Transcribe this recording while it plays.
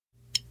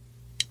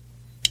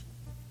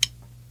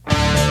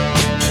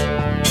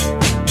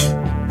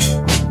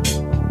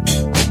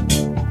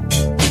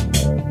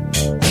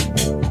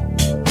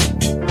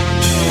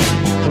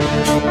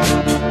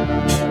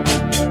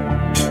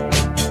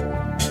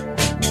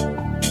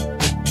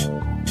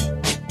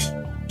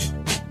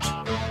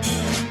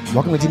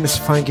Welcome to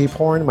Demystifying Gay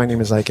Porn. My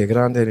name is Ike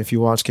Grande, and if you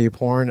watch gay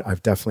porn,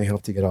 I've definitely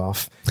helped you get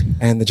off.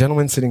 And the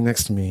gentleman sitting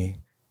next to me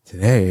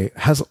today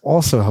has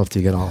also helped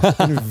you get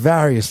off in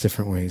various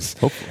different ways.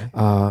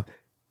 Hopefully.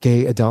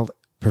 Gay adult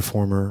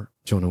performer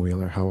Jonah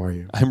Wheeler, how are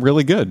you? I'm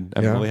really good.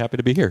 I'm really happy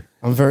to be here.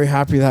 I'm very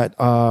happy that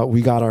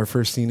we got our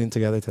first scene in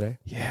together today.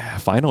 Yeah,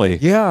 finally.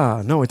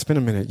 Yeah, no, it's been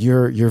a minute.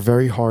 You're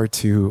very hard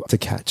to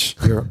catch.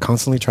 You're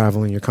constantly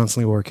traveling. You're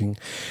constantly working.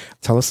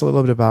 Tell us a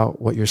little bit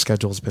about what your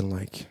schedule's been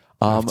like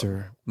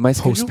after my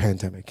schedule?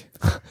 post-pandemic.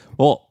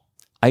 Well,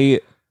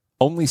 I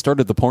only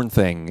started the porn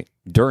thing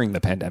during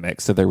the pandemic,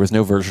 so there was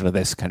no version of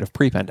this kind of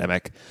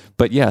pre-pandemic.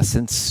 But yeah,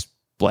 since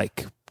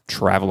like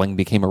traveling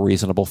became a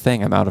reasonable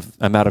thing, I'm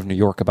out of New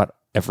York about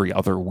every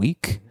other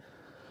week.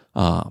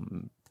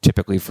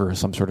 Typically for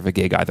some sort of a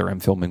gig, either I'm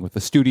filming with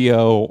the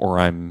studio or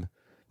I'm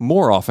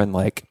more often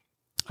like,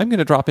 I'm going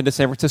to drop into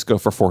San Francisco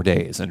for 4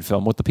 days and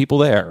film with the people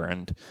there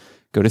and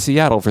go to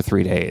Seattle for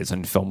 3 days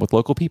and film with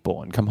local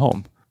people and come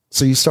home.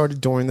 So you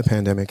started during the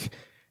pandemic,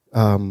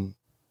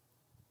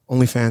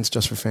 OnlyFans,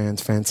 Just for Fans,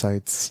 fan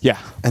sites. Yeah.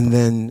 And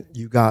then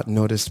you got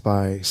noticed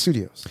by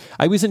studios.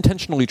 I was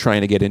intentionally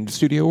trying to get into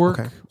studio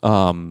work.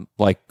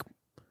 Okay.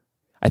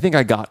 I think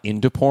I got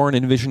into porn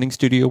envisioning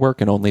studio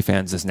work, and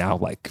OnlyFans is now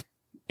like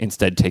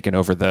instead taken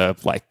over the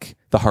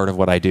heart of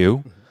what I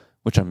do,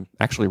 which I'm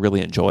actually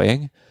really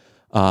enjoying.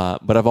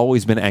 But I've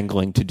always been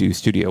angling to do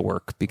studio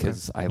work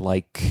because I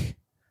like,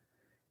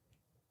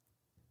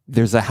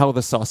 there's a how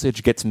the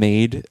sausage gets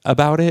made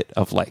about it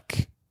of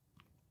like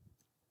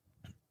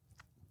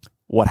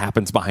what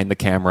happens behind the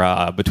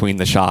camera, between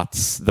the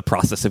shots, the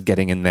process of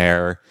getting in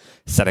there,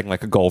 setting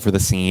like a goal for the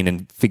scene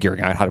and figuring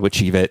out how to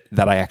achieve it,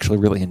 that I actually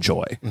really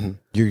enjoy. Mm-hmm.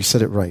 You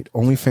said it right.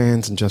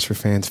 OnlyFans and Just for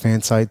Fans,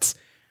 fan sites,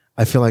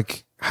 I feel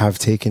like they've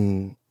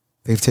taken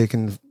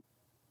the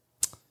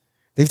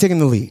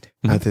lead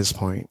at this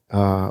point,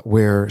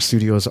 where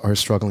studios are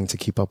struggling to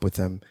keep up with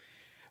them.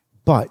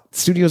 But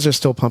studios are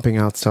still pumping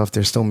out stuff.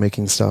 They're still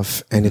making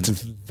stuff, and it's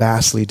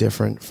vastly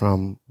different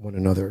from one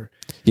another.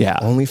 Yeah.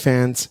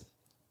 OnlyFans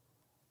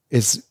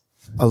is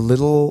a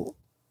little,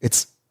 I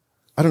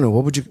don't know,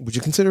 what would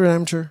you consider it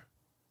amateur?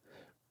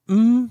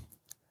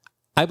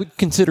 I would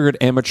consider it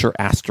amateur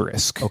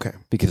asterisk. Okay.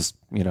 Because,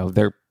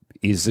 there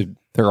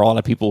are a lot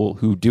of people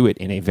who do it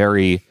in a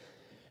very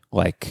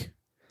like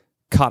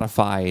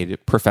codified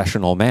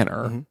professional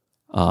manner.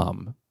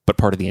 But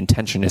part of the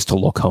intention is to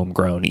look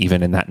homegrown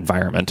even in that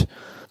environment.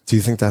 Do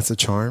you think that's a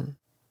charm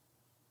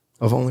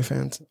of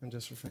OnlyFans and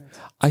Just for Fans?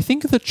 I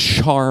think the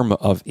charm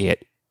of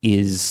it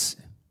is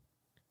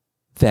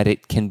that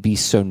it can be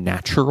so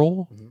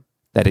natural,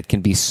 that it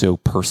can be so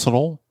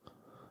personal.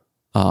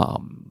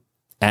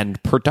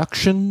 And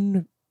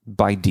production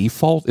by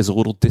default is a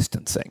little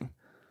distancing.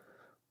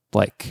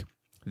 Like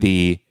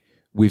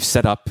we've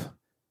set up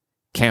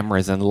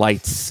cameras and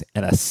lights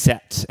and a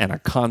set and a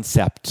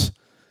concept.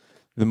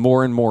 The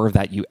more and more of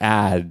that you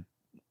add,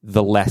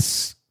 the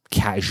less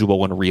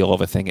casual and real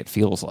of a thing it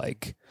feels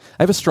like.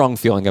 I have a strong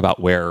feeling about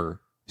where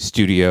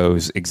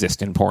studios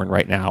exist in porn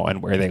right now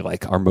and where they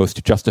like are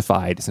most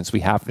justified, since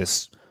we have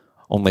this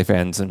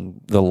OnlyFans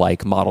and the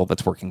like model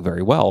that's working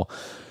very well.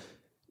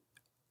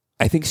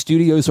 I think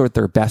studios are at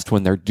their best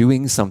when they're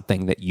doing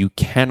something that you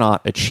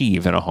cannot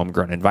achieve in a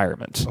homegrown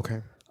environment.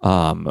 Okay.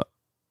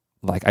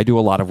 Like I do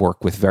a lot of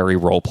work with very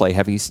role play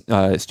heavy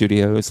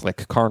studios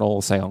like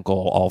Carnal, Say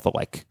Uncle,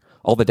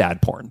 all the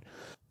dad porn.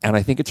 And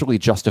I think it's really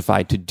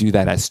justified to do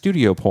that as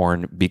studio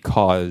porn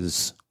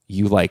because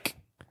you like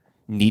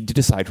need to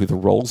decide who the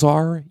roles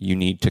are. You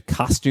need to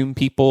costume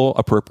people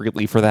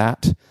appropriately for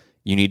that.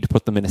 You need to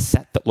put them in a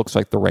set that looks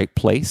like the right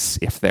place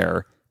if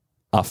they're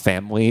a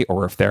family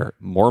or if they're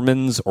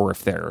Mormons or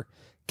if they're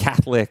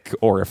Catholic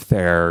or if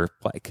they're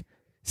like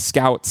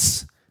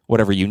scouts,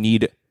 whatever. You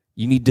need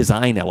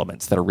design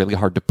elements that are really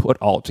hard to put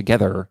all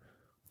together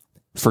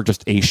for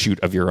just a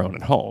shoot of your own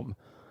at home.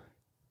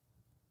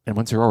 And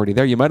once you're already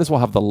there, you might as well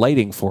have the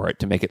lighting for it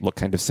to make it look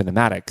kind of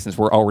cinematic, since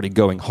we're already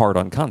going hard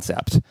on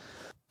concept.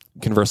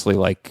 Conversely,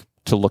 like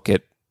to look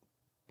at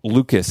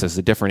Lucas as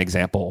a different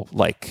example,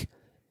 like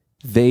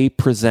they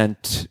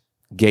present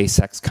gay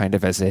sex kind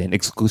of as an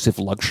exclusive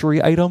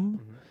luxury item.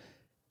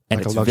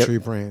 And like a luxury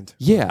brand.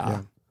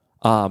 Yeah.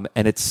 And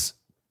it's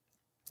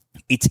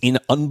in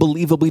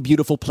unbelievably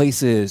beautiful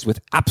places with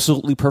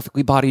absolutely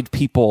perfectly bodied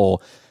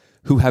people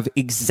who have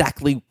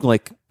exactly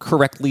like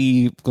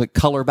correctly like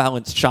color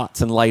balanced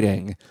shots and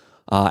lighting,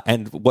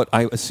 and what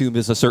I assume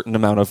is a certain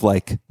amount of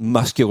like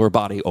muscular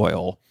body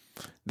oil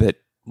that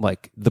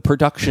like the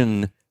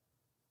production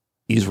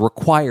is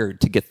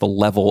required to get the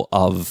level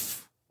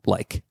of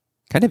like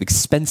kind of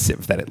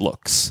expensive that it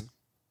looks.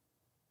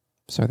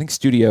 So I think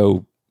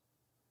studio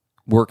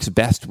works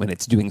best when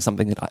it's doing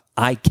something that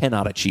I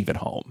cannot achieve at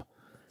home.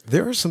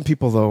 There are some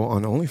people though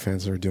on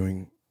OnlyFans that are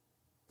doing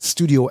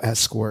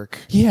studio-esque work.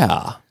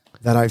 Yeah.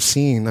 That I've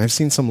seen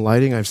some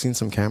lighting, I've seen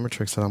some camera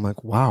tricks that I'm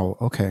like, wow,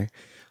 okay.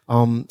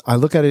 I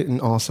look at it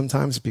in awe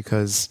sometimes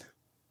because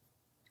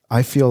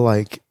I feel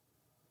like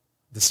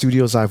the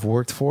studios I've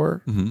worked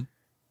for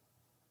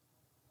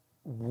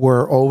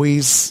were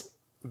always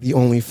the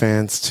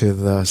OnlyFans to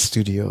the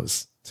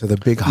studios, to the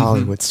big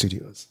Hollywood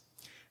studios.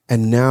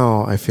 And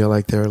now I feel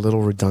like they're a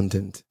little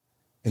redundant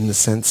in the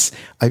sense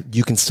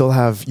you can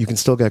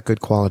still get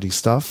good quality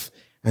stuff,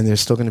 and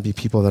there's still going to be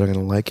people that are going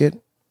to like it.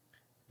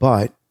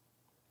 But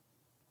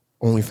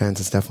OnlyFans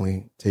has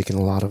definitely taken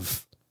a lot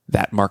of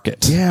that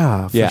market.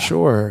 Yeah, for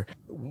sure.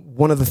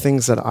 One of the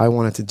things that I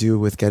wanted to do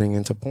with getting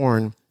into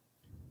porn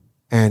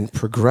and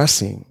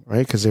progressing,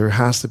 right? Because there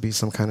has to be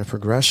some kind of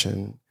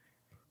progression,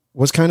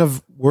 was kind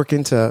of work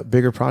into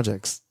bigger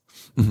projects.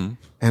 Mm-hmm.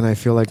 And I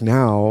feel like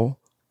now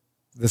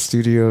the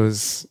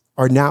studios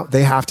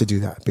they have to do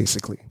that,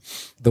 basically.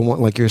 The one,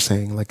 like you're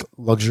saying, like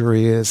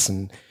luxurious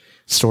and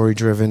story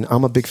driven.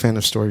 I'm a big fan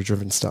of story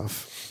driven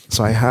stuff.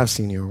 So I have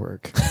seen your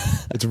work.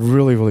 It's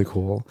really, really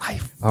cool. I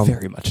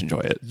very much enjoy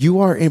it. You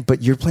are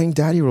but you're playing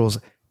daddy roles.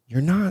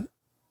 You're not,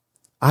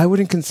 I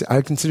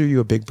consider you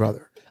a big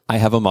brother. I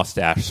have a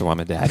mustache, so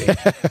I'm a daddy.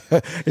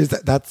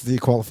 That's the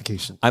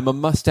qualification? I'm a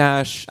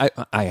mustache.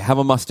 I have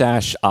a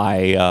mustache.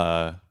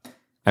 I'm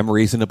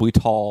reasonably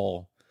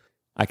tall.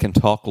 I can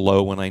talk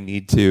low when I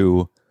need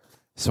to.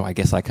 So I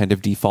guess I kind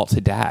of default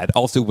to dad.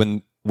 Also,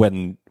 when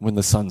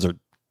the sons are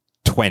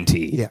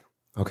 20, yeah,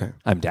 okay,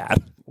 I'm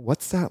dad.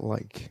 What's that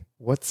like?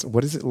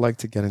 What is it like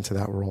to get into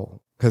that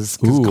role? Because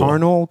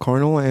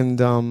Carnal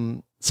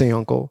and Say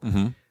Uncle,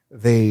 mm-hmm.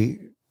 they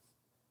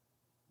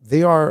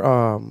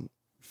are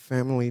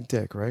Family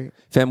Dick, right?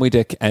 Family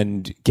Dick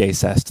and Gay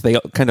Cest. They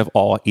kind of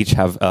all each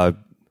have a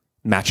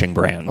matching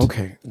brand.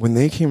 Okay, when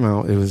they came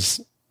out, it was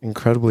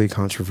incredibly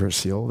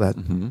controversial that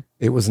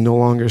it was no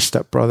longer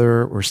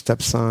stepbrother or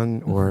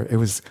stepson, or it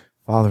was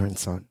father and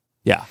son.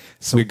 Yeah,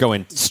 so we're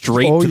going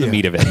straight to the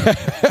meat of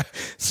it.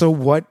 So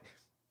what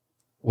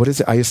is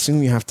it? I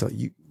assume you have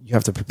to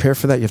prepare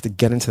for that. You have to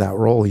get into that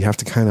role. You have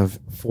to kind of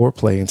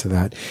foreplay into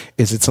that.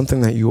 Is it something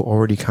that you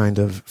already kind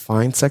of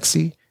find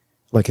sexy?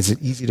 Like, is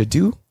it easy to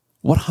do?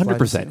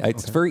 100%.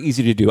 It's very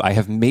easy to do. I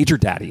have major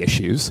daddy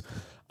issues.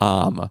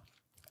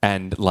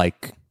 And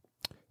like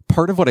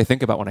part of what I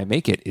think about when I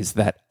make it is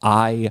that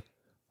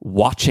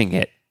watching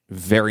it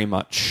very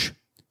much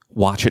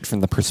watch it from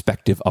the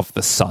perspective of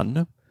the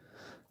son.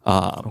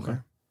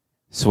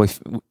 So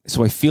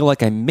I feel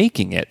like I'm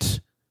making it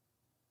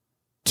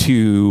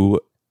to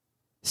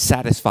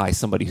satisfy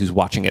somebody who's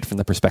watching it from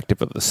the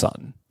perspective of the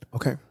son.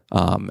 Okay.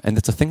 And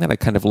that's a thing that I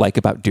kind of like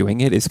about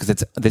doing it, is because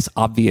it's this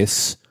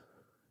obvious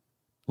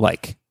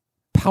like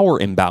power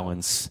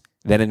imbalance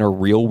that in a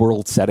real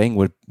world setting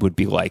would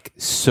be like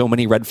so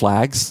many red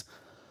flags.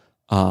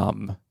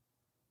 But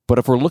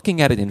if we're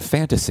looking at it in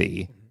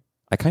fantasy,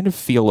 I kind of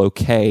feel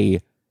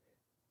okay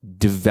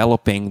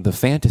developing the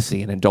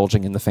fantasy and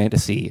indulging in the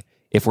fantasy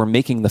if we're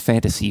making the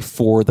fantasy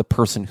for the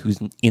person who's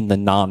in the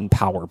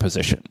non-power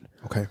position.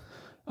 Okay.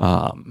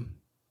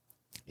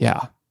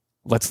 Yeah.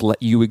 Let's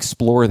let you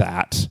explore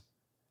that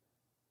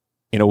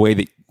in a way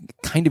that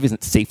kind of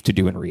isn't safe to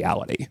do in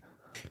reality.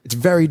 It's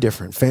very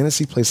different.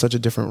 Fantasy plays such a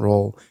different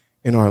role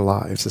in our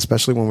lives,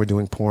 especially when we're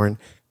doing porn.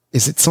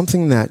 Is it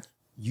something that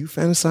you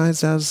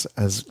fantasized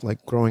as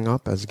like growing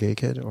up as a gay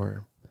kid,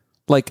 or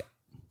like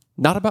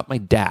not about my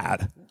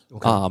dad,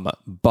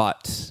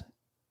 but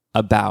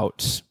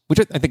about, which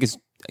I think is,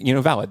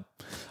 valid.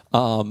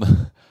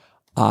 First,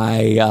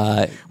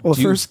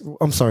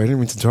 I'm sorry, I didn't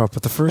mean to interrupt,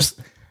 but the first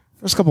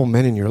couple of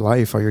men in your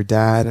life are your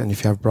dad, and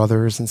if you have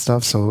brothers and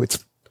stuff, so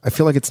I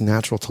feel like it's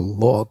natural to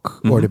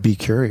look or to be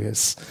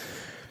curious,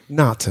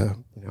 not to,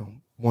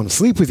 want to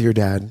sleep with your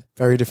dad.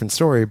 Very different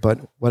story, but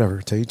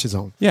whatever, to each his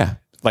own. Yeah.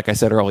 Like I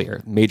said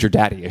earlier, major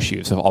daddy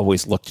issues have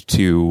always looked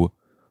to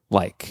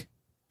like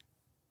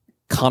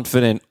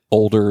confident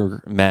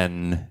older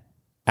men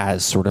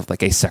as sort of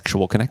like a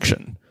sexual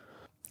connection.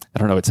 I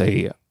don't know. It's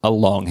a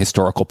long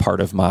historical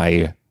part of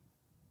my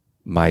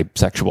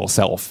sexual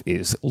self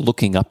is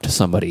looking up to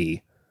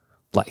somebody,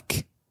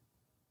 like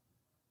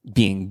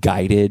being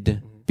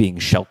guided, being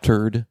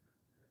sheltered.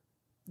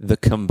 The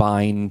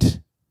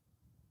combined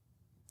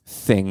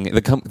thing,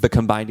 the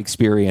combined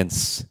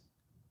experience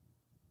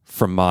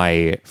from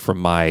my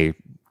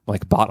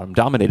like bottom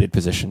dominated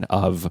position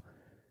of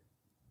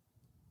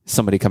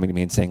somebody coming to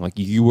me and saying like,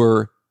 you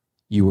were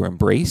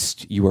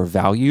embraced, you are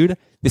valued.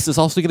 This is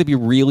also going to be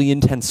really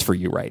intense for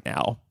you right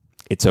now.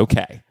 It's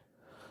okay.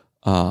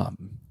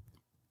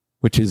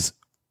 Which is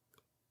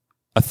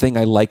a thing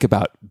I like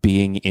about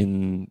being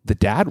in the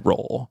dad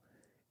role,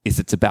 is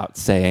it's about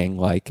saying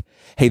like,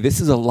 hey,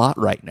 this is a lot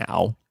right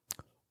now.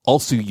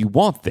 Also, you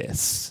want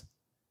this.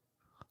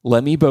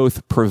 Let me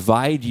both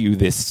provide you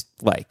this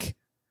like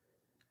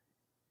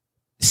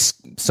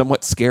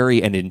somewhat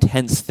scary and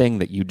intense thing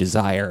that you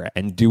desire,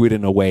 and do it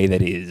in a way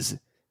that is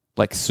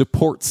like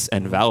supports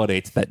and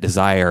validates that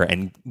desire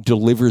and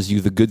delivers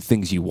you the good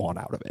things you want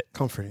out of it.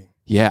 Comforting.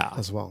 Yeah.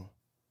 As well.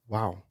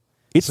 Wow.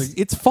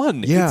 It's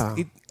fun. Yeah.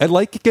 I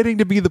like getting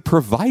to be the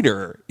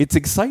provider. It's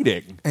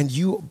exciting. And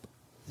you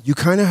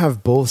kind of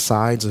have both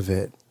sides of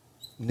it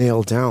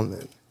nailed down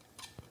then.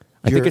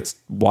 I think it's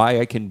why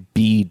I can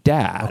be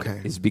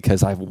dad is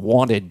because I've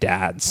wanted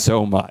dad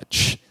so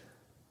much.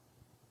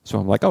 So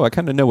I'm like, oh, I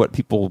kind of know what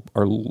people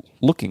are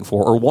looking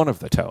for, or one of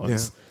the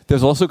tones.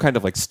 There's also kind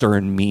of like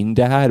stern, mean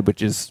dad,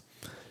 which is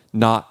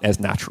not as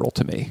natural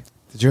to me.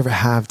 Did you ever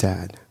have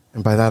dad?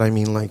 And by that I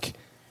mean like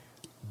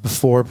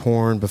before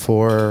porn,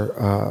 before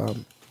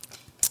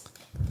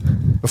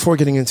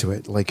getting into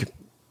it. Like,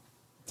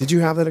 did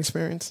you have that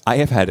experience? I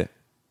have had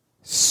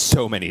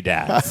so many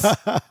dads.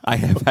 I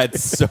have had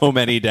so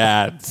many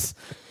dads.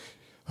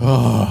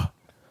 Some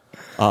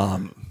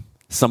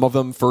of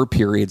them for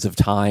periods of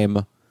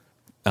time.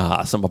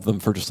 Some of them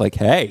for just like,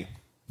 hey,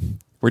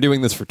 we're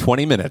doing this for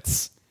 20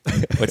 minutes.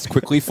 Let's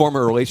quickly form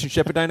a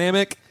relationship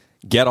dynamic,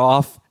 get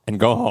off, and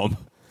go home.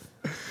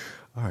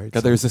 All right.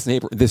 God, there's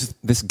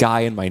this guy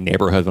in my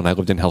neighborhood when I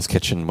lived in Hell's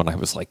Kitchen when I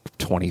was like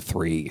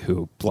 23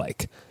 who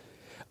like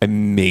I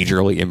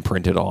majorly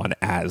imprinted on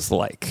as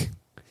like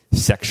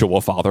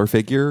sexual father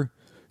figure,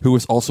 who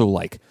was also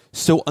like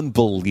so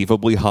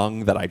unbelievably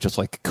hung that I just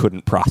like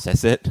couldn't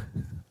process it.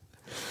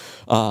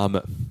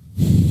 We're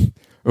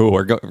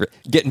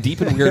getting deep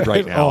and weird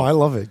right now. Oh, I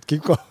love it.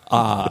 Keep going.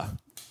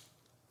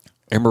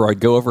 I remember I'd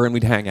go over and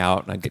we'd hang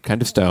out and I'd get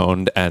kind of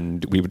stoned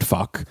and we would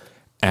fuck.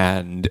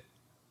 And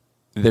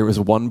there was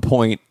one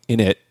point in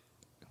it,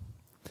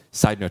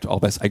 side note to all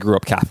this, I grew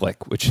up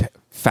Catholic, which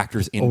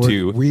factors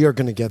into... we are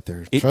going to get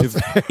there.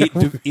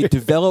 It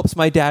develops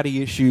my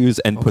daddy issues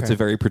and puts a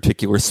very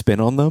particular spin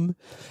on them.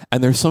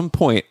 And there's some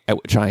point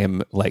at which I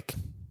am like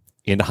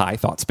in high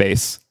thought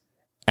space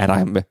and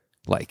I'm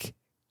like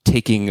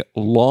taking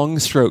long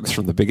strokes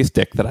from the biggest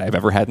dick that I have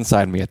ever had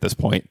inside me at this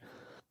point.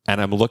 And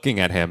I'm looking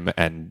at him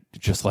and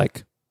just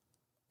like,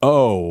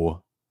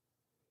 oh,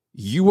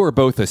 you are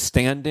both a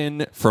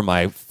stand-in for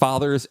my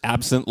father's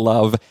absent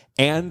love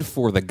and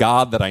for the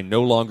God that I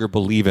no longer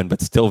believe in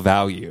but still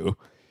value.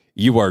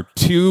 You are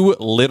two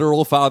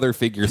literal father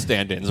figure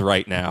stand-ins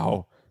right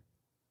now.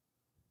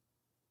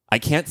 I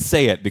can't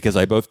say it because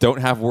I both don't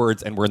have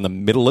words and we're in the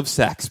middle of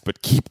sex,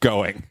 but keep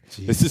going.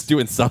 Jeez. This is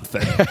doing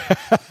something.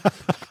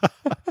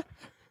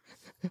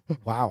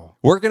 Wow.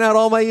 Working out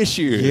all my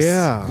issues.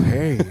 Yeah.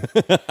 Hey.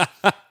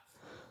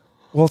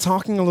 Well,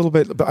 talking a little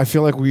bit, but I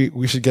feel like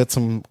we should get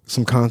some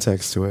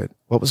context to it.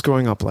 What was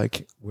growing up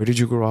like? Where did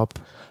you grow up?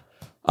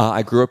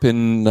 I grew up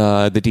in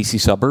the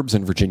DC suburbs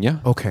in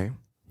Virginia. Okay.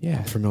 Yeah.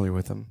 I'm familiar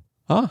with them.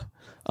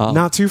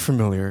 Not too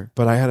familiar,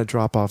 but I had to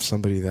drop off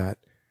somebody that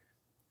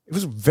it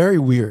was very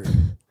weird.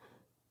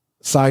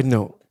 Side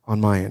note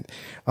on my end.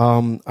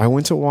 I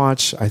went to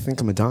watch, I think,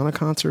 a Madonna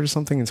concert or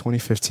something in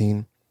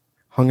 2015.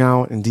 Hung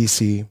out in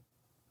DC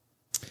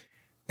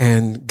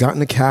and got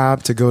in a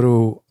cab to go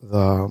to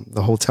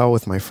the hotel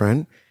with my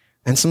friend.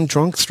 And some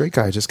drunk straight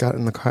guy just got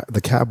in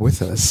the cab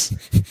with us.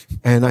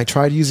 And I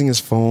tried using his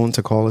phone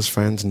to call his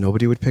friends. And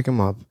nobody would pick him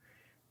up.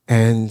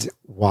 And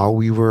while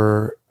we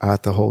were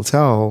at the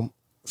hotel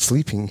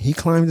sleeping, he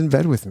climbed in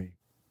bed with me.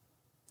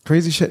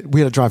 Crazy shit. We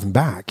had to drive him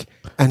back.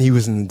 And he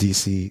was in the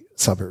DC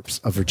suburbs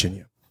of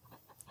Virginia.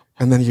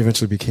 And then he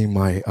eventually became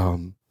my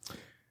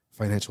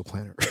financial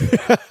planner.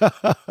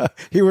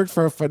 He worked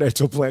for a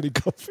financial planning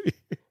company.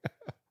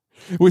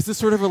 Was this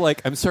sort of a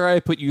like, I'm sorry I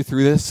put you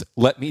through this.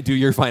 Let me do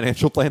your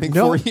financial planning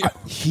for you?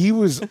 He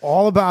was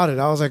all about it.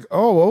 I was like,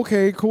 oh,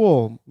 okay,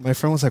 cool. My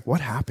friend was like,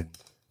 what happened?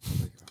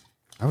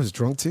 I was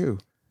drunk too.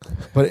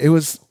 But it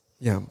was,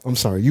 yeah, I'm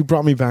sorry. You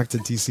brought me back to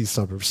DC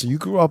suburbs. So you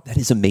grew up. That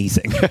is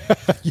amazing.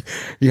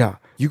 Yeah.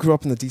 You grew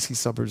up in the DC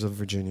suburbs of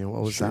Virginia.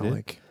 What was that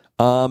like?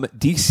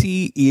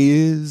 DC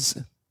is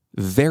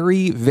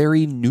very,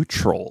 very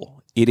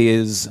neutral. It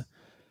is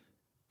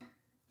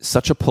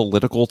such a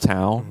political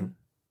town. Mm-hmm.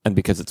 And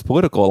because it's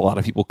political, a lot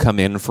of people come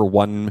in for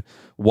one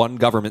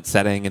government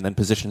setting and then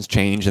positions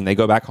change and they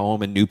go back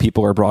home and new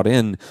people are brought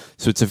in.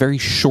 So it's a very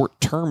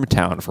short-term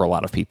town for a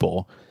lot of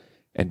people.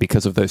 And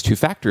because of those two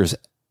factors,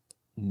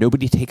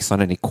 nobody takes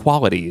on any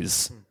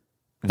qualities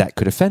that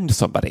could offend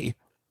somebody.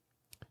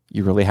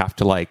 You really have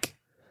to like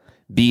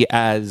be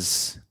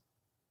as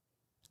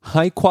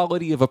high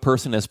quality of a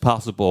person as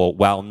possible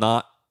while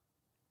not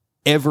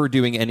ever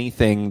doing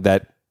anything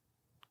that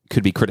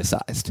could be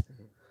criticized.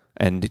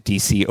 And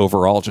DC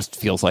overall just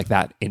feels like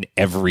that in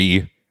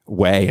every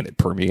way, and it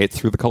permeates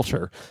through the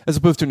culture. As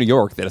opposed to New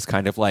York, that is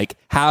kind of like,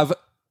 have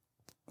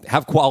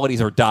qualities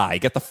or die.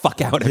 Get the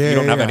fuck out if you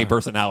don't have any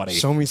personality.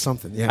 Show me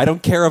something. Yeah. I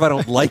don't care if I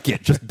don't like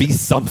it. Just be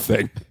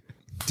something.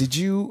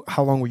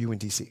 How long were you in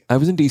DC? I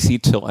was in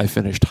DC till I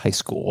finished high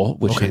school,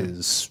 which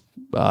is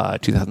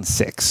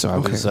 2006. So I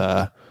was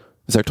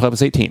there till I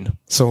was 18.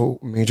 So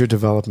major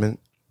development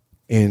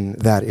in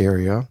that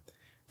area.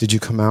 Did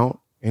you come out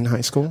in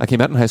high school? I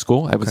came out in high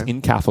school. I was in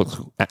Catholic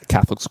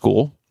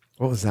school.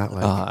 What was that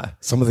like?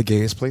 Some of the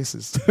gayest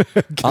places.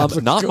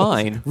 Not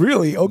mine.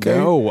 Really? Okay.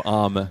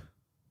 No.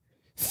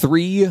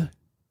 Three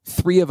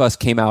of us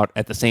came out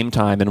at the same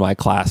time in my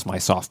class my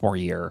sophomore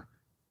year.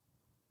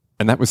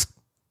 And that was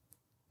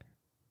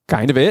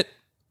kind of it.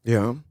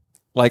 Yeah.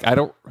 Like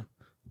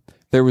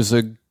there was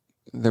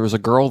a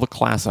girl the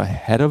class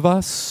ahead of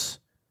us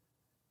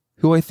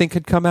who I think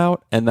had come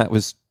out, and that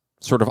was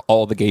sort of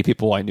all the gay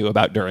people I knew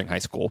about during high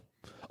school.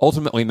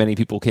 Ultimately, many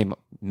people came,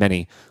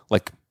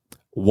 like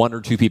one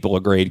or two people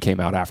a grade came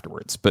out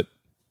afterwards, but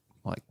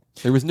like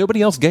there was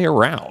nobody else gay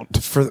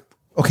around.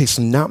 Okay,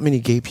 so not many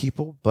gay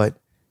people, but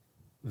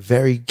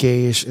very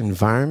gayish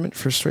environment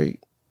for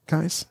straight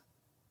guys.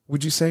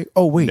 Would you say?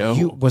 Oh wait, No.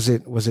 was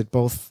it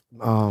both?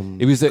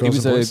 It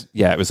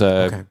was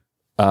Okay.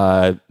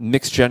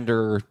 Mixed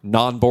gender,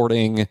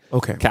 non-boarding,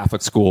 Okay.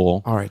 Catholic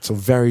school. All right, so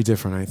very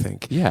different, I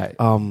think. Yeah,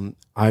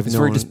 I've it's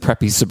known very just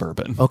preppy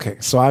suburban. Okay,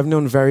 so I've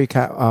known very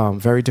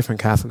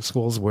different Catholic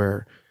schools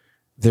where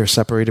they're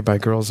separated by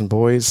girls and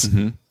boys,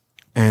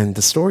 and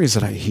the stories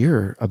that I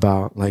hear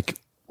about like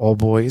all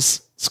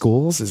boys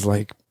schools is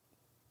like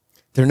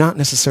they're not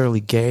necessarily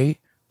gay,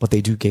 but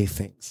they do gay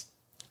things.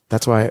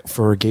 That's why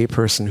for a gay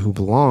person who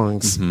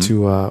belongs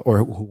to or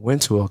who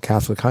went to a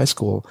Catholic high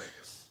school,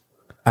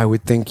 I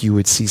would think you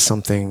would see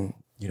something,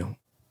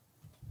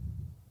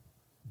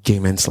 gay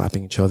men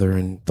slapping each other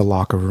in the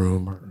locker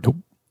room. Nope.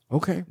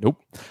 Okay.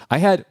 Nope. I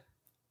had,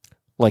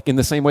 like, in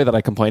the same way that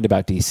I complained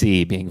about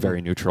DC being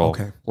very neutral,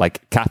 Okay.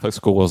 like, Catholic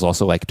school was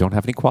also like, don't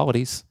have any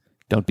qualities.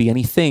 Don't be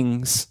any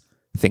things.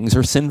 Things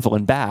are sinful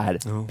and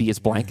bad. Be as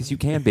blank as you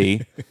can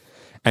be.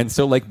 And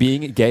so, like,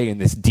 being gay in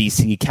this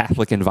DC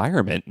Catholic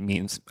environment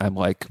means I'm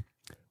like,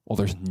 well,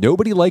 there's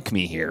nobody like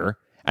me here,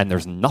 and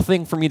there's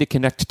nothing for me to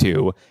connect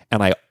to,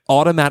 and I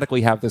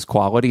automatically have this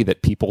quality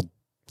that people,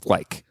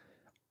 like,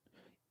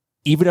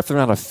 even if they're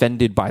not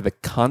offended by the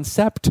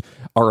concept,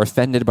 are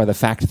offended by the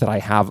fact that I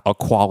have a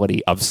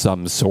quality of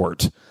some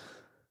sort.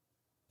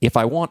 If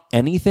I want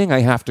anything,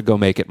 I have to go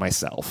make it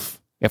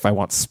myself. If I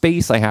want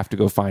space, I have to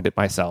go find it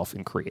myself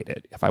and create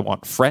it. If I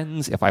want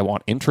friends, if I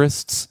want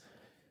interests,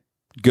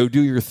 go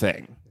do your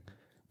thing.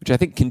 Which I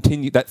think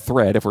that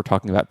thread, if we're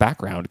talking about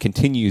background,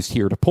 continues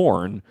here to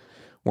porn,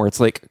 where it's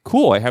like,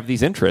 cool, I have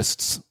these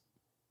interests.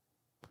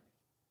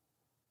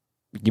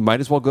 You might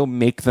as well go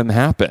make them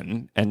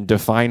happen and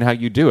define how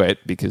you do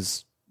it,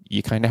 because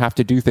you kind of have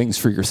to do things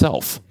for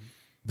yourself.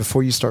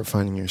 Before you start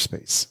finding your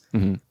space,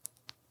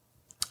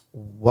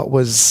 what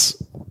was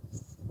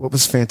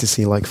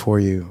fantasy like for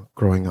you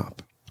growing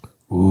up?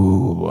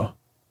 Ooh.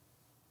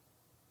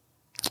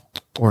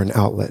 Or an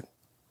outlet?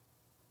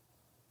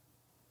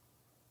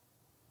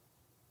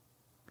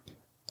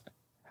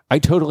 I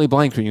totally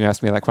blanked when you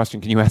asked me that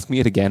question. Can you ask me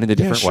it again in a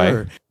different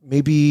way?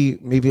 Maybe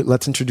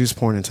let's introduce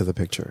porn into the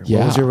picture. Yeah.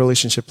 What was your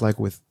relationship like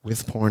with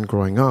porn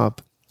growing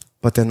up?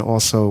 But then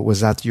also, was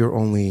that your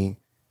only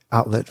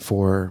outlet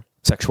for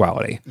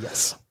Sexuality.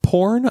 Yes.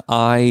 Porn,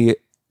 I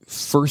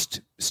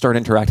first started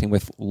interacting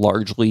with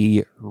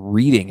largely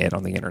reading it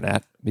on the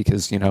internet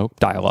because,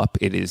 dial up,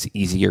 it is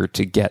easier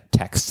to get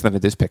text than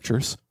it is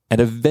pictures.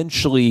 And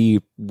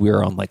eventually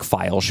we're on like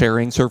file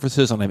sharing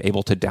services and I'm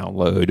able to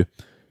download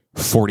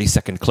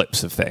 40-second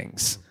clips of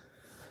things.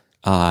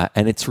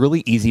 And it's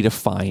really easy to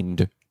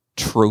find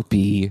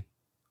tropey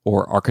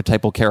or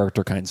archetypal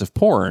character kinds of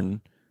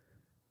porn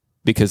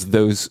because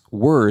those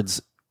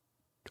words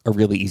are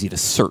really easy to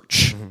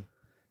search.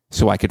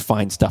 So I could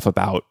find stuff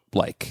about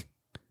like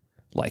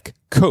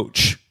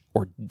coach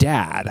or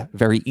dad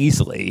very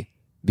easily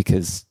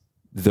because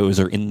those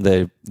are in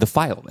the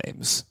file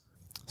names.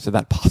 So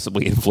that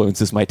possibly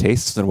influences my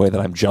tastes in a way that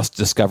I'm just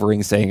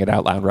discovering saying it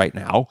out loud right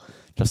now.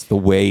 Just the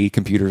way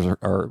computers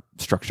are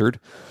structured.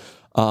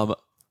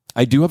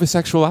 I do have a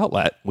sexual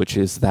outlet, which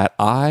is that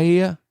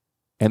I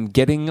am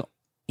getting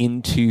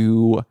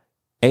into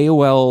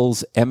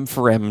AOL's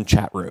M4M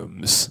chat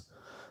rooms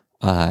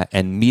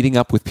and meeting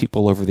up with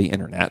people over the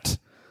internet.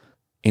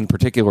 In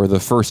particular, the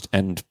first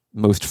and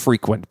most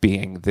frequent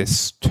being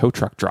this tow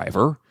truck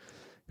driver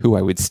who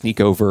I would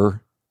sneak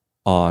over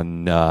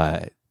on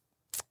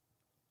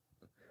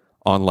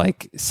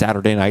like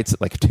Saturday nights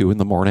at like 2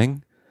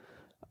 a.m.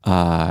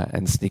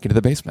 And sneak into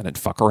the basement and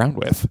fuck around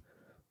with.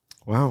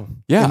 Wow.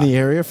 Yeah.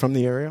 From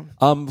the area?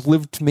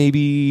 Lived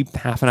maybe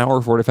half an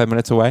hour, 45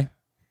 minutes away.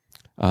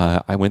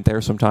 I went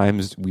there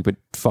sometimes. We would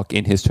fuck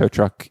in his tow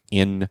truck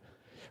in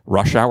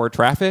rush hour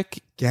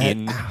traffic,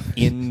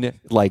 in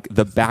like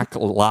the back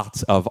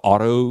lots of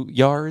auto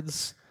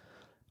yards,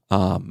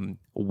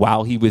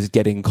 while he was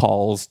getting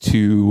calls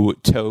to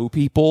tow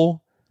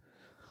people.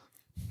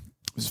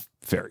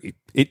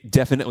 It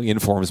definitely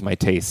informs my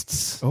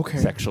tastes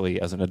sexually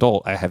as an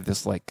adult. I have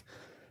this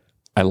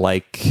I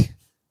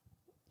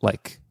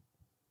like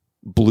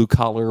blue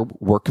collar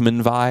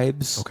workman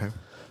vibes. Okay.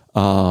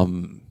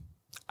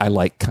 I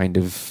like kind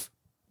of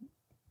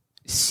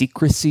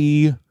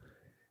secrecy,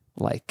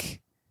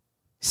 like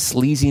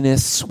sleaziness,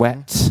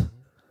 sweat,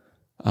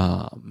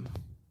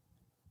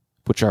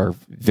 which are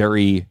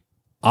very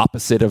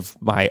opposite of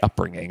my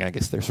upbringing. I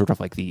guess they're sort of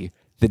like the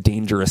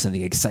dangerous and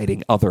the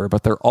exciting other,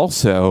 but they're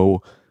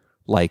also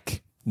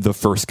like the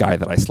first guy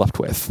that I slept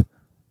with.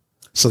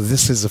 So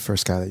this is the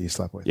first guy that you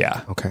slept with?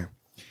 Yeah. Okay.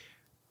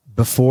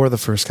 Before the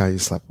first guy you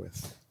slept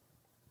with,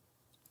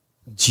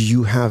 do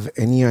you have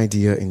any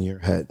idea in your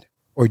head,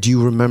 or do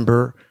you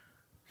remember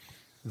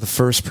the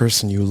first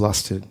person you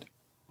lusted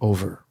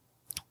over?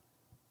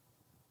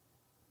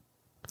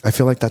 I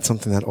feel like that's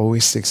something that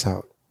always sticks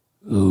out.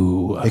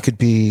 Ooh. It could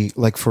be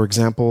like, for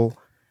example,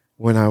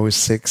 when I was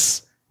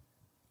 6,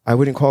 I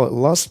wouldn't call it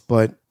lust,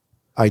 but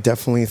I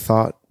definitely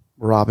thought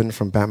Robin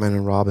from Batman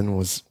and Robin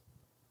was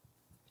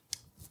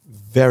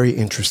very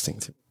interesting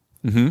to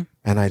me. Mm-hmm.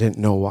 And I didn't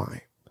know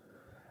why.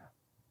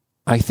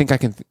 I think I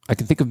can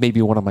think of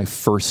maybe one of my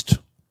first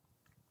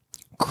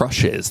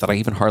crushes that I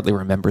even hardly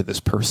remember this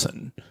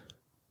person,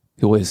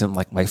 who was in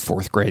like my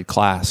 4th grade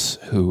class,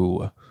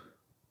 who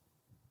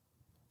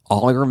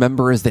all I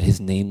remember is that his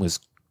name was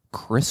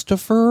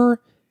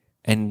Christopher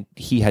and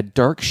he had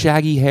dark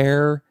shaggy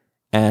hair,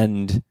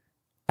 and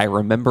I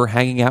remember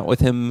hanging out with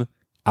him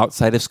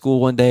outside of school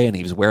one day and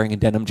he was wearing a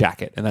denim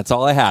jacket, and that's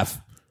all I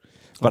have.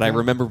 But I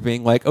remember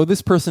being like, oh,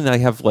 this person I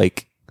have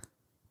like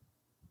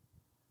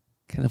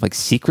kind of like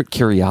secret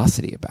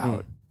curiosity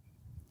about.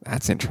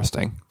 That's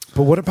interesting.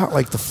 But what about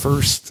like the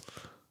first,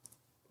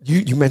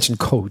 you mentioned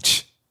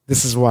coach.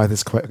 This is why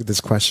this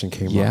question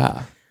came up.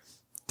 Yeah.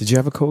 Did you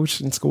have a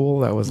coach in school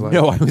that was like...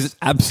 No, I was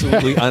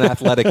absolutely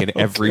unathletic in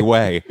every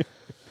way.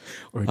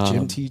 Or a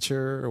gym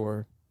teacher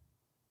or...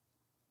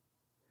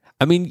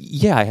 I mean,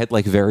 yeah, I had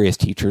like various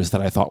teachers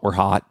that I thought were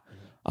hot.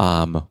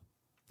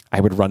 I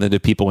would run into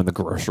people in the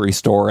grocery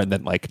store and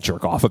then like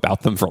jerk off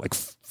about them for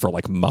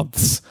like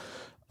months.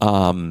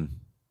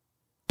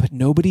 But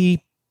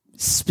nobody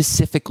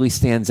specifically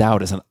stands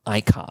out as an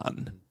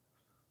icon.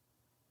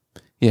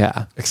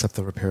 Yeah. Except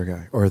the repair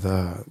guy or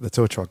the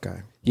tow truck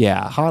guy.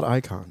 Yeah. Hot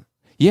icon.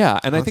 Yeah.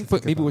 And I think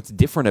maybe what's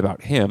different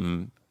about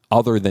him,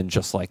 other than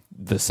just like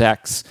the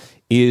sex,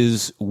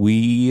 is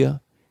he's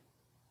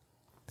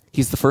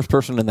the first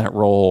person in that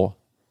role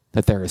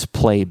that there is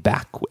play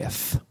back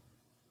with.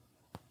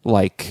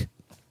 Like,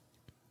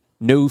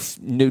 no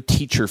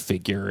teacher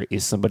figure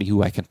is somebody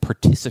who I can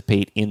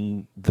participate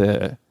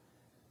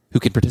who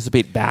can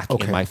participate back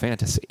in my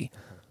fantasy.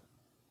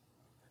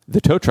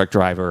 The tow truck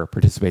driver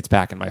participates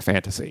back in my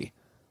fantasy,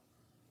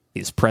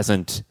 is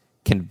present,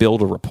 can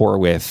build a rapport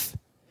with,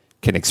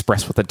 can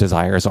express what the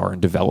desires are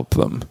and develop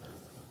them.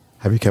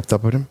 Have you kept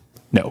up with him?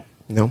 No.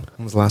 No?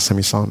 When was the last time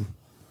you saw him?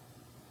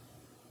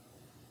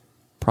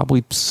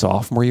 Probably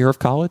sophomore year of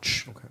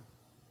college. Okay.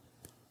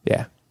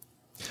 Yeah.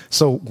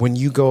 So when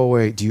you go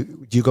away,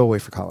 do you go away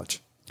for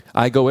college?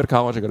 I go away to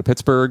college. I go to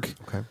Pittsburgh.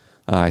 Okay.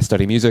 I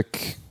study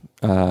music.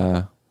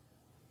 Yeah.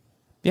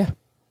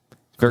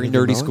 Very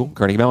nerdy school.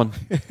 Carnegie Mellon.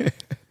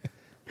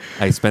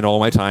 I spend all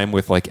my time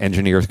with like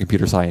engineers,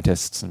 computer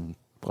scientists, and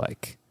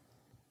like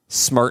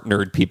smart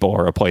nerd people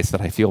are a place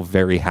that I feel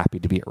very happy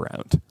to be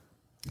around.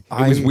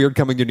 It was weird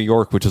coming to New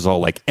York, which is all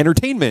like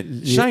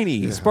entertainment,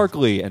 shiny,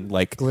 sparkly, and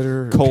like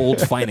glitter,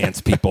 cold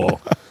finance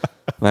people.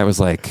 And I was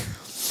like,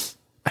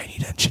 I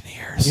need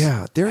engineers.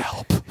 Yeah,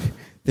 help.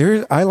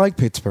 I like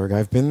Pittsburgh.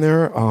 I've been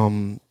there.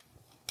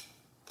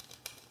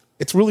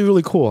 It's really,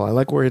 really cool. I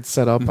like where it's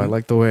set up. I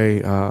like the way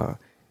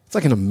it's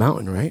like in a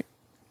mountain, right?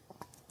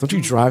 Don't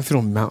you drive through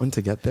a mountain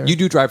to get there? You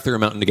do drive through a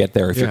mountain to get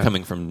there if you're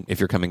coming from.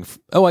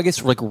 Oh, I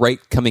guess like right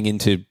coming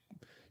into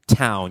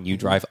town, you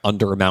drive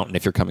under a mountain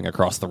if you're coming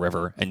across the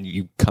river, and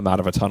you come out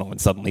of a tunnel, and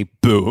suddenly,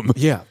 boom!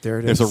 Yeah, there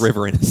it is. There's a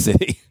river in a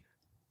city.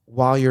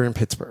 While you're in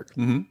Pittsburgh,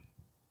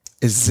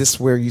 is this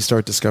where you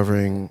start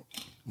discovering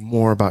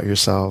more about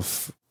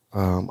yourself?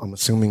 I'm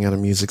assuming at a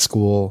music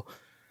school,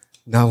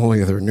 not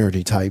only are there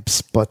nerdy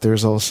types, but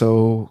there's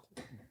also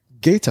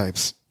gay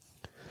types.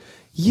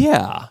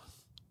 Yeah.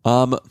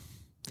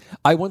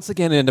 I once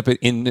again end up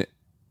in,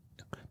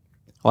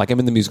 like, I'm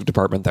in the music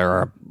department. There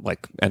are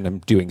and I'm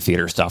doing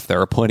theater stuff. There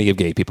are plenty of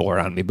gay people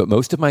around me, but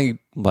most of my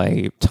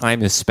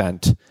time is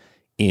spent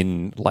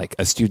in like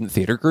a student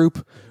theater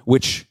group,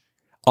 which,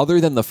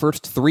 other than the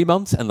first 3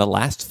 months and the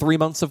last 3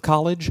 months of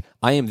college,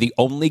 I am the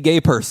only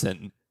gay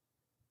person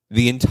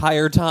the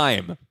entire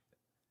time.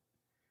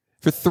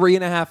 For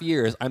 3.5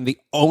 years, I'm the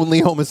only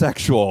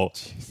homosexual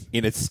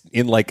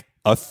in like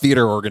a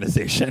theater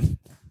organization.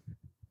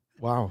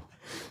 Wow.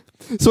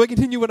 So I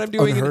continue what I'm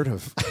doing. Unheard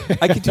of.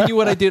 I continue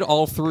what I did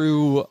all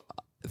through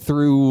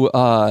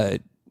high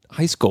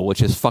school,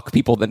 which is fuck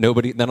people that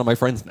none of my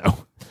friends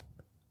know.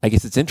 I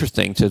guess it's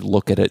interesting to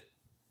look at it.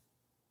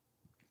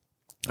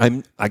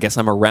 I guess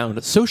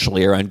I'm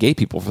socially around gay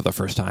people for the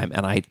first time,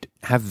 and I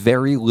have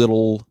very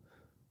little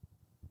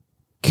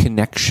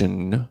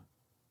connection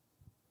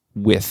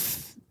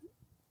with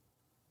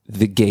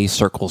the gay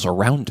circles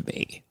around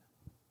me.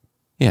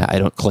 Yeah, I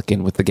don't click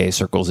in with the gay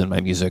circles in my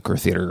music or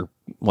theater,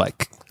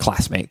 like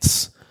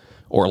classmates,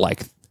 or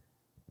like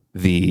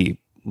the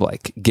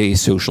gay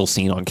social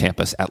scene on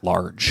campus at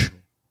large.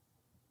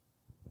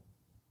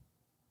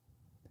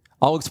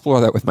 I'll explore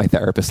that with my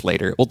therapist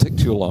later. It will take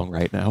too long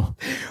right now.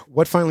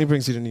 What finally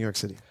brings you to New York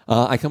City?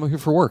 I come up here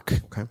for work.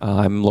 Okay.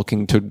 I'm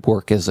looking to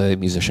work as a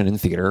musician in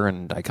theater,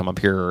 and I come up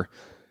here.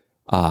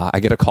 I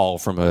get a call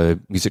from a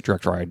music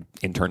director I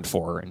interned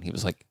for, and he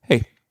was like,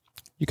 "Hey,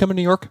 you come to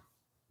New York?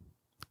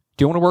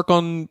 Do you want to work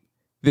on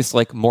this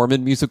like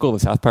Mormon musical the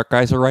South Park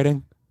guys are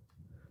writing?"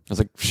 I was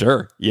like,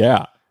 "Sure,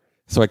 yeah."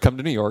 So I come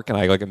to New York, and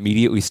I like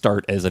immediately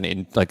start as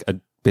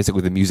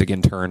basically the music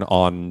intern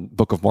on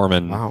Book of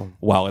Mormon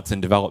while it's in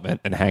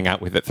development, and hang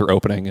out with it through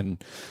opening.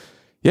 And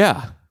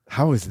yeah,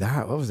 how is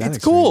that? What was that?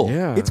 It's cool.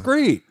 Yeah, it's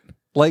great.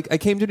 Like, I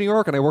came to New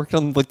York and I worked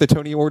on like the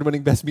Tony Award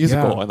winning Best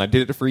Musical, and I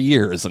did it for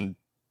years, and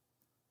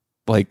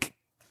like,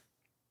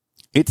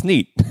 it's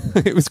neat.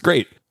 It was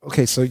great.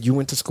 Okay, so you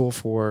went to school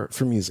for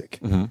music.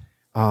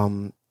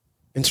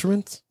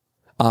 Instruments?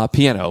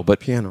 Piano, but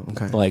Piano,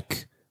 okay.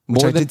 like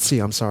Which more I than did see.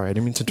 I'm sorry, I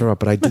didn't mean to interrupt,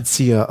 but I did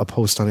see a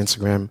post on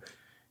Instagram.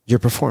 You're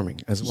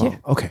performing as well. Yeah.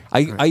 Okay.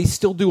 I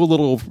still do a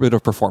little bit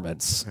of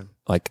performance. Okay.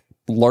 Like,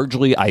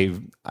 largely, I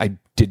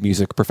did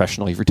music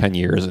professionally for 10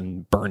 years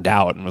and burned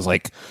out and was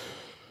like,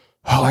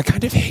 oh, I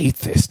kind of hate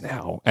this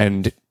now.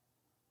 And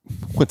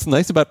what's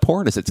nice about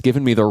porn is it's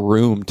given me the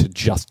room to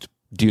just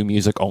do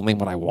music only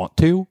when I want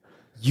to.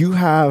 You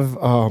have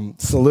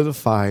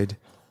solidified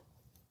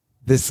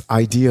this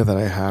idea that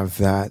I have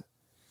that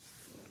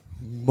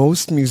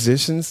most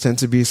musicians tend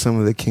to be some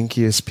of the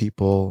kinkiest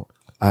people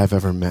I've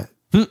ever met.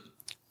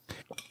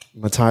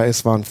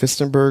 Matthias von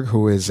Fistenberg,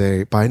 who is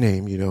by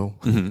name,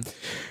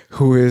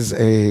 who is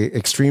a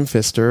extreme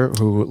fister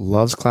who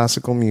loves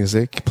classical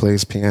music,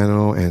 plays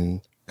piano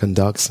and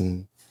conducts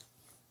and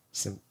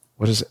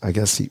I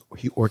guess he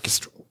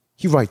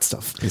writes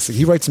stuff. Basically.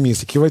 He writes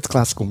music. He writes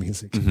classical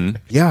music.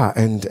 Yeah,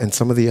 and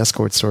some of the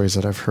escort stories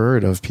that I've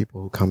heard of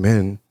people who come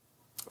in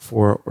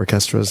for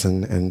orchestras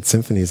and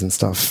symphonies and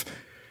stuff.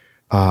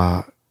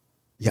 I'm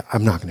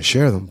not going to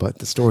share them, but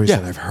the stories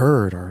that I've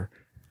heard are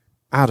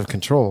out of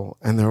control,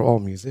 and they're all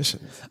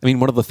musicians. I mean,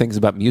 one of the things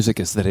about music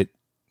is that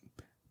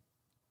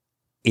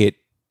it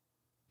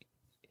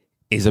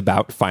is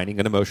about finding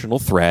an emotional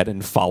thread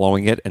and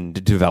following it and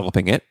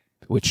developing it,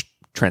 which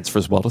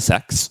transfers well to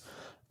sex.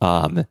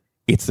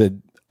 It's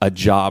a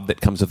job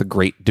that comes with a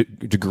great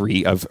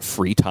degree of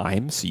free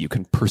time, so you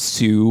can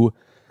pursue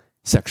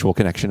sexual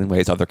connection in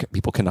ways other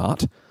people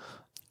cannot.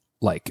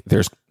 Like,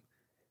 there's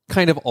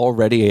kind of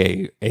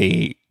already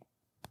a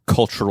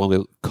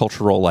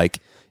cultural like,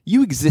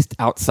 you exist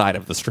outside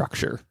of the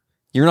structure.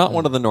 You're not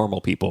one of the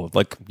normal people.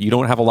 Like, you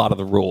don't have a lot of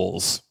the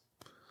rules.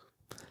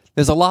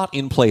 There's a lot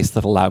in place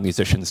that allow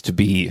musicians to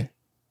be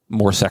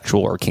more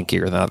sexual or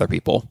kinkier than other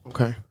people.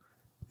 Okay.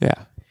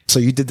 Yeah. So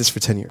you did this for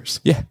 10 years.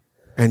 Yeah.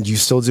 And you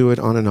still do it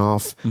on and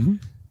off. And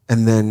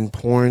then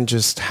porn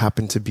just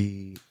happened to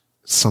be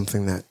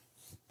something that...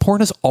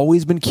 Porn has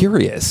always been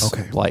curious.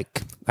 Okay.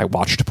 Like, I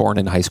watched porn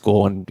in high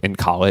school and in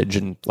college,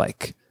 and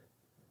like,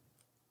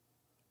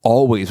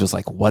 always was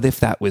like, what if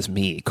that was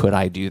me? Could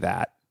I do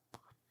that?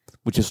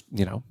 Which is,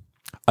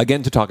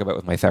 again, to talk about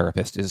with my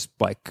therapist is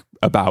like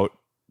about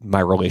my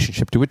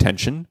relationship to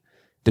attention,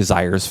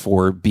 desires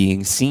for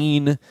being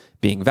seen,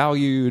 being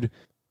valued,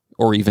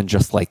 or even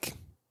just like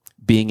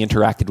being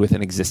interacted with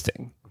and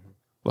existing.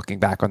 Looking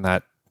back on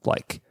that,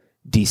 like,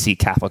 DC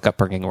Catholic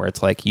upbringing where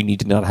it's like, you need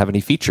to not have any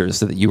features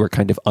so that you are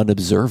kind of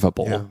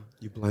unobservable. Yeah,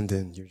 you blend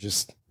in. You're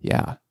just...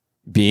 Yeah.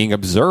 Being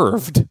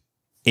observed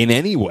in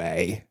any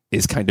way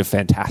is kind of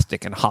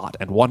fantastic and hot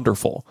and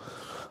wonderful.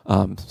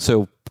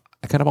 So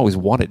I kind of always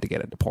wanted to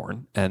get into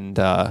porn. And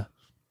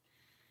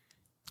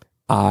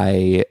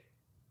I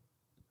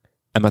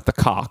am at the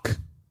Cock,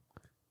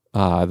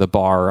 the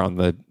bar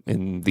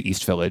in the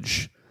East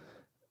Village.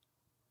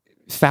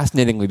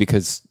 Fascinatingly,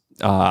 because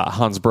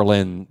Hans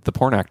Berlin, the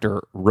porn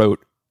actor,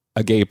 wrote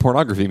a gay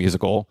pornography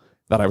musical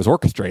that I was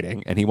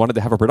orchestrating, and he wanted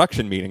to have a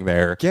production meeting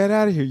there. Get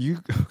out of here.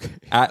 Okay.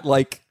 At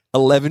like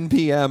 11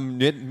 p.m.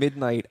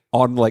 midnight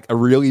on like a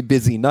really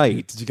busy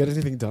night. Did you get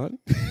anything done?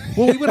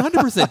 Well, we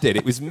 100% did.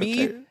 It was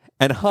me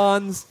and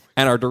Hans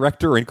and our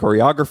director and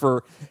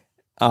choreographer,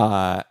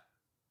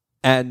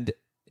 and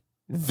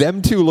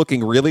them two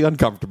looking really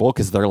uncomfortable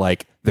because they're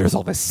like, there's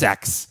all this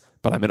sex,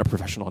 but I'm in a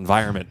professional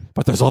environment,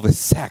 but there's all this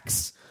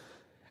sex.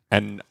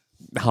 And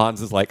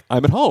Hans is like,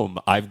 I'm at home.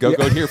 I've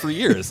go-goed here for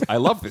years. I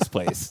love this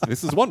place.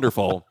 This is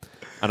wonderful.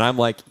 And I'm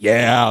like,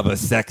 yeah, the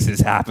sex is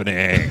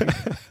happening.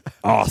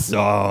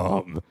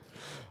 Awesome.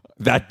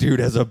 That dude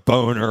has a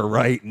boner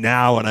right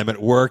now and I'm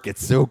at work.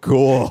 It's so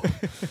cool.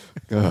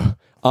 Where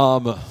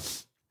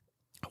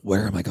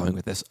am I going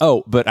with this?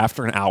 Oh, but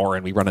after an hour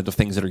and we run into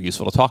things that are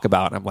useful to talk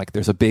about, and I'm like,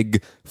 there's a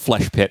big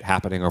flesh pit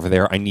happening over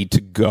there. I need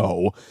to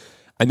go.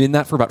 I'm in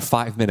that for about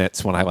 5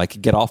 minutes when I like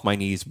get off my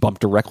knees, bump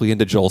directly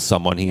into Joel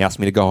someone. He asked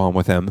me to go home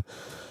with him.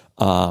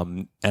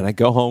 And I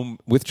go home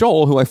with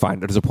Joel, who I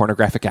find is a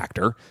pornographic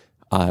actor.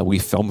 We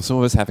film some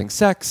of us having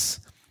sex.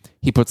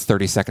 He puts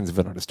 30 seconds of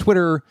it on his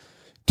Twitter.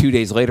 2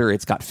 days later,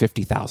 it's got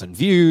 50,000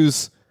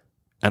 views.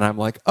 And I'm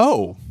like,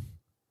 oh,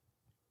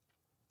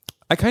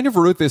 I kind of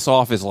wrote this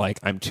off as like,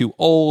 I'm too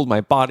old.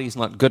 My body's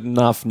not good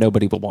enough.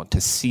 Nobody will want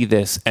to see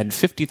this. And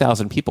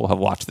 50,000 people have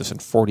watched this in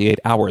 48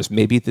 hours.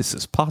 Maybe this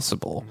is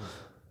possible.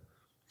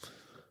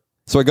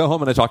 So I go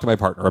home and I talk to my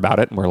partner about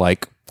it. And we're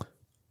like,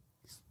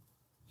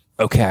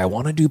 okay, I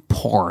want to do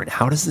porn.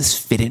 How does this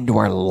fit into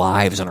our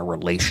lives and our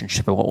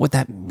relationship? And what would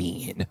that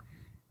mean?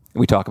 And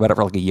we talk about it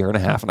for like a year and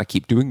a half, and I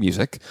keep doing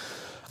music.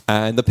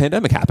 And the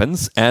pandemic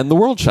happens, and the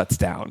world shuts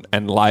down,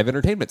 and live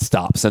entertainment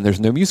stops, and there's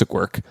no music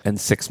work. And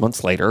 6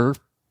 months later,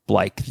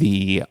 like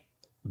the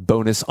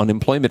bonus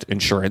unemployment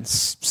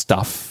insurance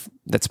stuff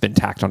that's been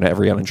tacked onto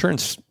every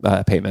insurance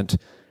payment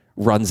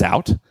runs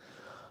out.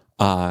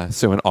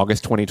 So in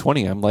August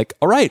 2020, I'm like,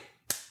 all right,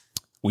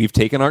 We've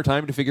taken our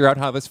time to figure out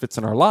how this fits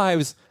in our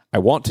lives. I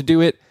want to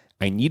do it.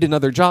 I need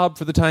another job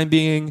for the time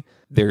being.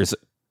 There's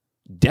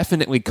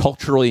definitely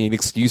culturally an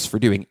excuse for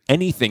doing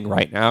anything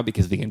right now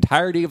because the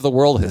entirety of the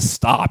world has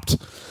stopped.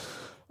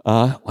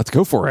 Let's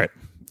go for it.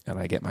 And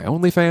I get my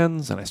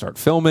OnlyFans and I start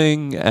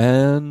filming,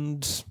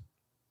 and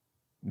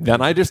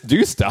then I just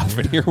do stuff.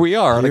 And here we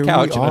are on a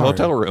couch in a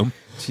hotel room.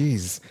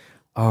 Jeez.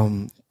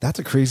 That's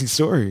a crazy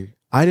story.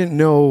 I didn't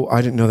know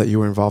that you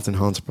were involved in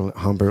Hans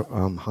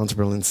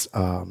Berlin's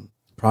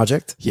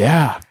project.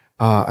 Yeah.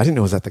 I didn't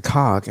know it was at the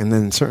Cog, and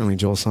then certainly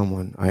Joel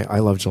Someone. I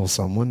love Joel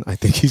Someone. I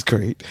think he's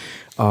great.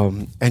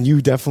 And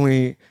you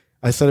definitely,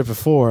 I said it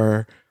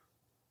before,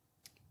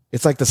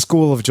 it's like the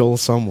school of Joel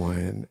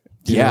Someone.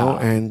 You know?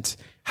 And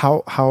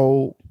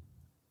how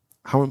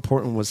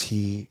important was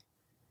he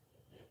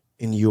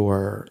in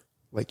your,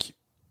 like,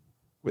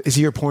 is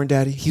he your porn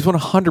daddy? He's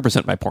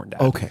 100% my porn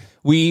dad. Okay.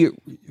 We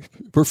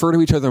refer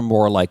to each other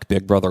more like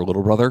big brother,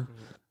 little brother.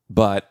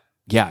 But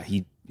yeah,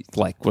 he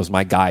like was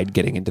my guide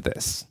getting into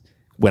this.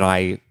 When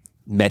I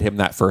met him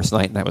that first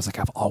night and I was like,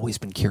 I've always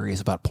been curious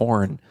about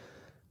porn.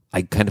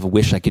 I kind of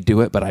wish I could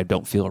do it, but I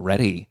don't feel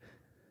ready.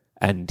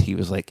 And he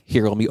was like,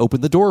 here, let me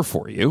open the door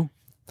for you.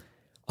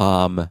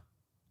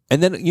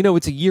 And then,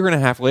 it's a year and a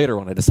half later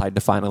when I decided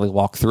to finally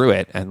walk through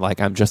it. And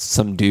like, I'm just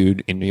some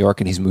dude in New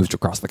York and he's moved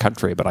across the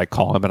country, but I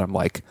call him and I'm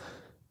like,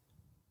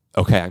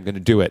 okay, I'm going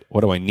to do it.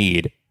 What do I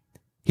need?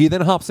 He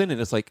then hops in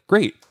and is like,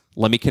 great,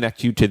 let me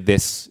connect you to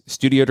this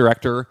studio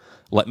director.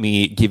 Let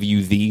me give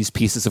you these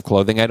pieces of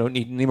clothing I don't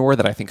need anymore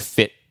that I think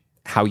fit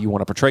how you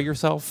want to portray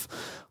yourself.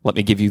 Let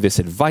me give you this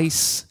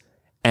advice,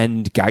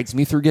 and guides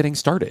me through getting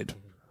started.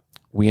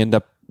 We end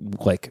up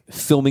like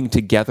filming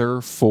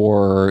together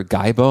for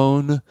Guy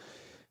Bone.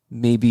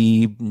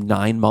 Maybe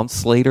 9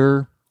 months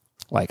later,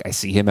 like I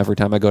see him every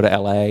time I go to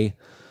LA.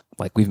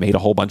 Like we've made a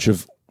whole bunch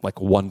of like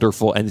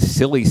wonderful and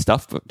silly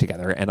stuff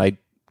together. And I,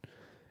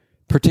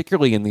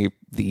 particularly in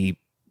the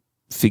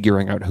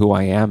figuring out who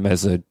I am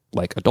as a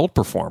like adult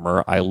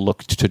performer, I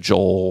looked to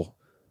Joel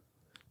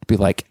to be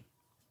like,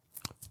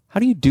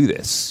 how do you do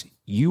this?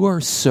 You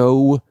are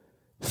so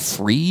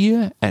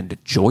free and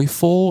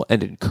joyful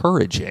and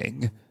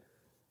encouraging.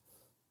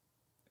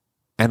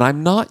 And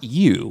I'm not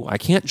you. I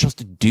can't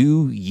just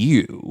do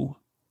you.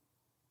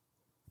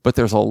 But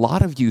there's a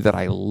lot of you that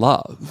I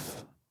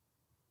love.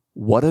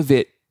 What of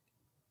it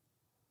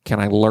can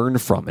I learn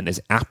from and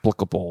is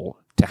applicable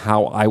to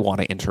how I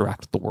want to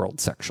interact with the world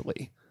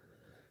sexually?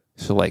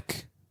 So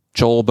like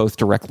Joel, both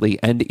directly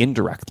and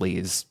indirectly,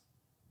 is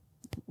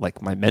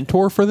like my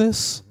mentor for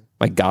this,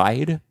 my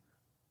guide,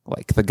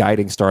 like the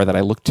guiding star that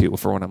I look to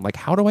for when I'm like,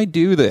 how do I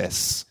do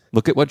this?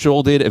 Look at what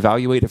Joel did,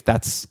 evaluate if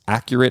that's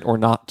accurate or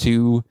not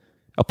to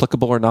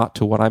applicable or not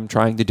to what I'm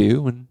trying to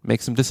do, and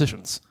make some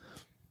decisions.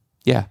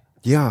 Yeah.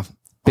 Yeah.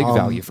 Big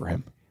value for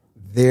him.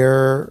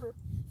 There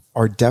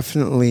are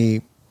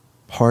definitely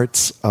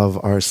parts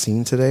of our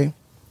scene today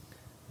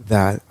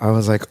that I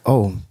was like,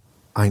 oh,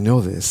 I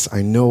know this.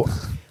 I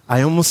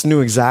almost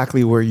knew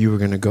exactly where you were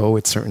going to go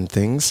with certain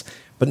things,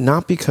 but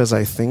not because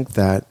I think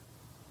that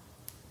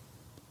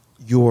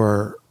you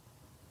are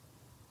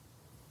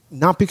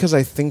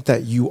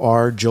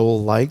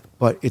Joel-like,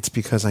 but it's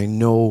because I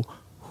know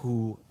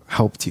who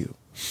helped you.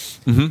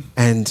 Mm-hmm.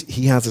 And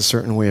he has a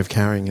certain way of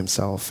carrying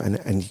himself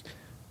and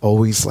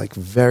always like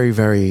very,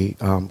 very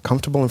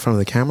comfortable in front of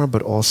the camera,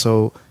 but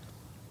also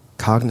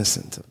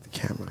cognizant of the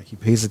camera. He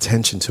pays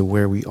attention to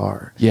where we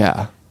are.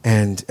 Yeah.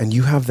 And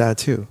you have that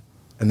too.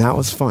 And that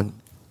was fun.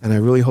 And I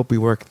really hope we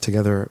work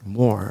together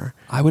more.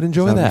 I would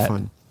enjoy that. That'd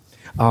be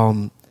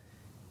fun.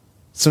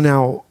 So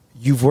now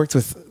you've worked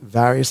with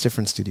various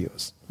different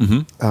studios.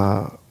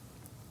 Mm-hmm.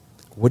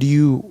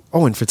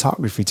 And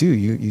photography too.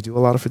 You do a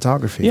lot of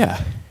photography.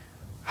 Yeah.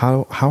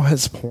 How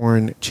has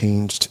porn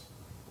changed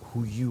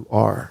who you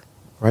are,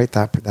 right?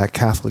 That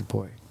Catholic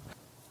boy.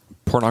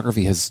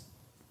 Pornography has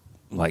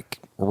like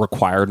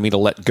required me to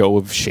let go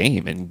of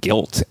shame and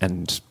guilt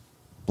and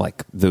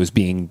like those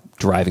being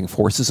driving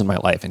forces in my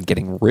life, and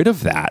getting rid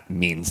of that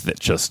means that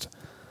just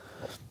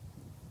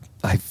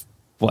I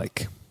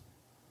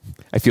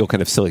feel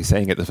kind of silly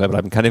saying it this way, but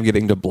I'm kind of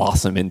getting to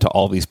blossom into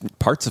all these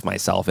parts of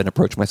myself and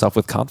approach myself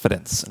with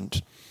confidence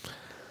and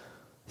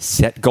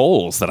set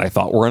goals that I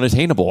thought were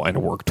unattainable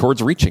and work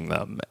towards reaching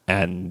them,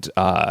 and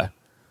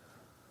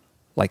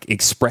like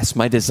express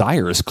my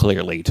desires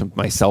clearly to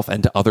myself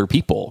and to other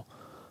people.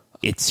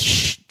 It's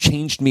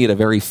changed me at a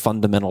very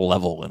fundamental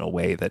level in a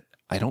way that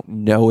I don't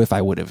know if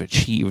I would have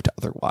achieved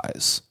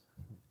otherwise.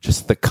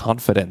 Just the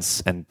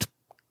confidence and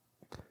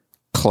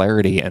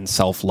clarity and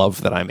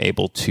self-love that I'm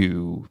able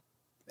to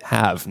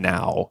have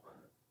now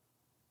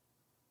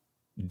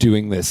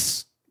doing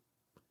this,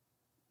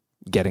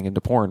 getting into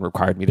porn,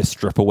 required me to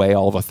strip away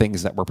all the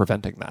things that were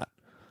preventing that.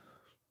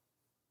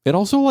 It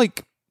also,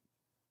 like,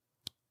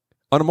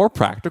 on a more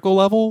practical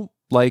level,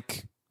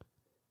 like,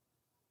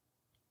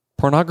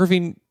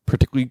 pornography,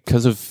 particularly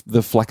because of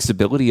the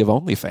flexibility of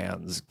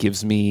OnlyFans,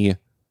 gives me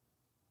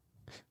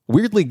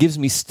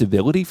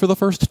stability for the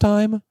first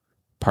time.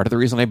 part of the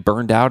reason I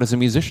burned out as a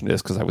musician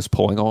is because I was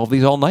pulling all of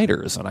these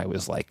all-nighters, and I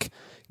was like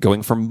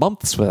going for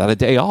months without a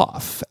day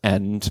off,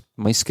 and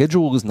my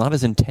schedule is not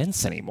as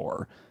intense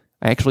anymore.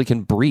 I actually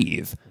can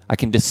breathe. I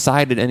can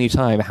decide at any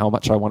time how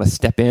much I want to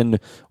step in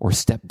or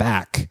step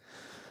back,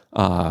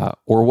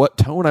 or what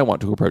tone I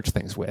want to approach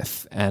things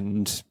with.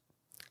 And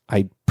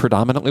I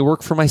predominantly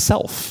work for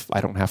myself. I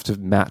don't have to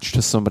match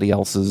to somebody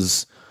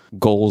else's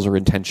goals or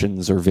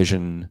intentions or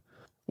vision.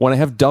 When I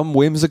have dumb,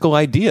 whimsical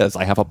ideas,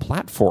 I have a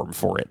platform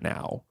for it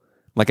now.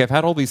 Like, I've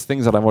had all these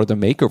things that I wanted to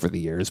make over the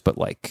years, but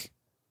like,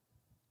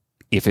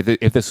 if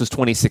this was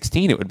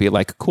 2016, it would be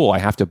like, cool, I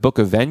have to book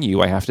a venue.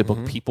 I have to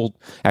book people.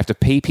 I have to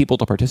pay people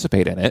to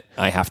participate in it.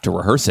 I have to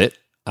rehearse it.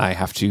 I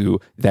have to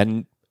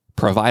then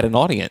provide an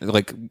audience,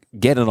 like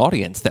get an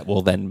audience that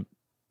will then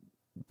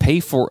pay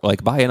for,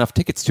 like, buy enough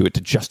tickets to it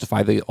to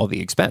justify all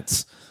the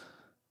expense.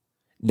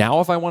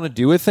 Now, if I want to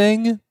do a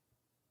thing,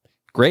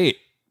 great.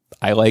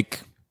 I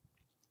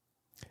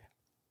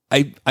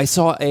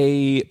saw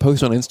a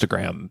post on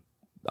Instagram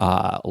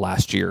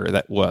last year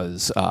that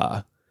was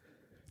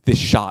this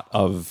shot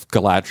of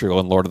Galadriel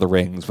in Lord of the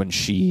Rings when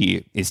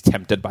she is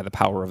tempted by the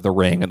power of the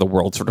ring, and the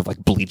world sort of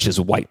like bleaches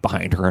white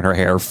behind her and her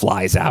hair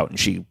flies out, and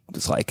she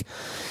was like,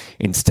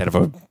 instead of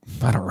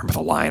I don't remember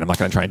the line, I'm not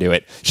going to try and do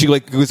it. She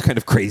like goes kind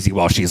of crazy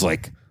while she's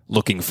like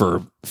looking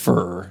for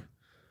the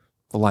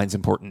line's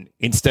important.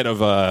 Instead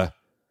of a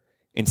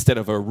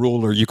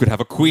ruler, you could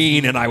have a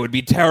queen, and I would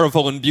be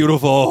terrible and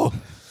beautiful.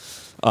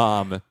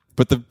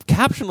 But the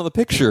caption of the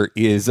picture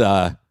is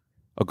a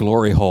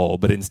glory hole,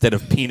 but instead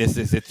of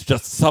penises, it's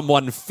just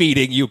someone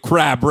feeding you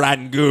crab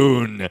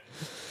rangoon.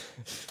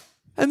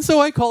 And so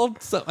I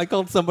called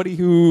somebody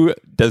who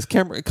does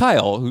camera,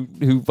 Kyle,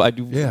 who I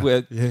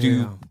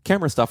do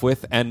camera stuff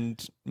with,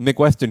 and Mick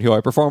Weston, who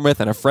I perform with,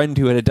 and a friend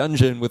who had a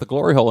dungeon with a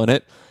glory hole in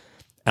it.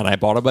 And I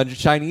bought a bunch of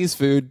Chinese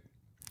food,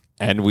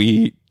 and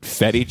we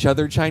fed each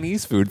other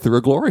Chinese food through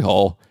a glory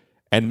hole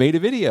and made a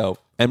video,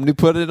 and we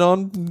put it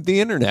on the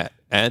internet.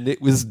 And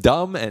it was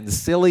dumb and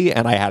silly,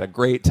 and I had a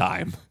great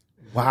time.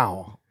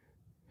 Wow.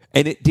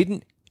 And it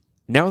didn't,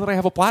 now that I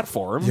have a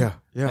platform,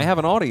 I have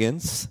an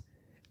audience,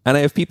 and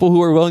I have people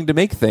who are willing to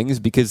make things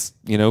because,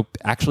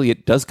 actually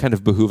it does kind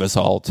of behoove us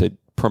all to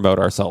promote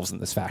ourselves in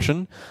this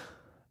fashion.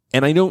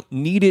 And I don't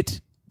need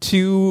it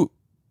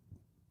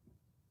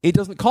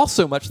doesn't cost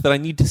so much that I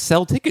need to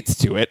sell tickets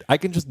to it. I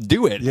can just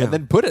do it and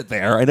then put it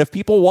there. And if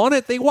people want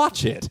it, they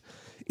watch it.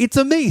 It's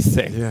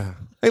amazing. Yeah.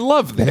 I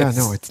love this. Yeah,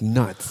 no, it's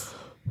nuts.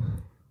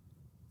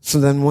 So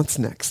then what's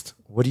next?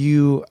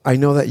 I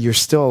know that you're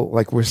still,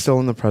 like, we're still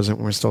in the present.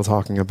 We're still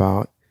talking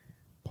about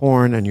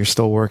porn, and you're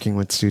still working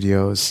with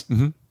studios.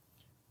 Mm-hmm.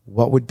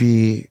 What would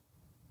be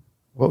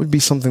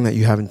something that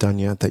you haven't done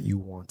yet that you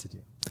want to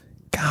do?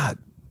 God.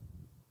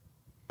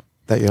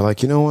 That you're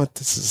like, you know what?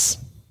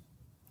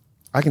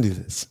 I can do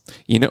this.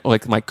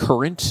 Like, my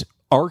current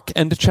arc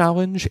and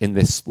challenge in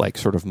this, like,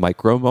 sort of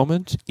micro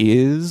moment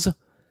is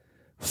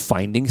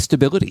finding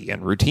stability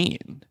and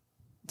routine.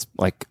 It's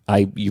like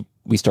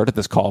we started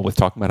this call with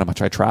talking about how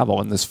much I travel,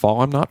 and this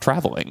fall I'm not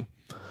traveling.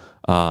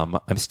 I'm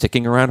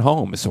sticking around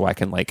home so I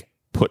can like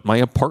put my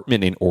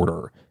apartment in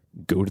order,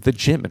 go to the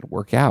gym and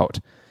work out,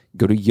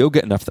 go to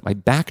yoga enough that my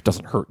back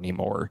doesn't hurt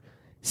anymore,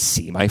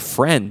 see my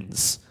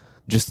friends,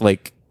 just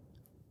like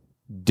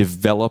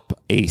develop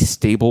a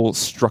stable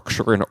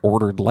structure and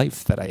ordered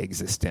life that I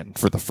exist in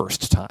for the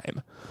first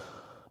time,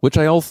 which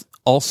I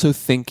also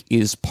think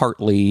is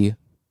partly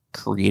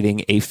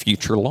creating a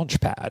future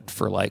launch pad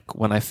for, like,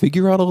 when I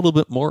figure out a little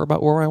bit more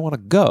about where I want to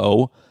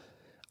go,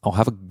 I'll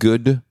have a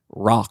good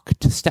rock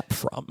to step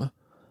from.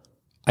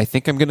 I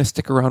think I'm going to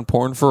stick around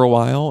porn for a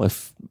while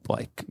if,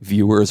 like,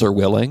 viewers are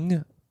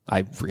willing.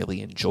 I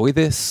really enjoy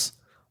this.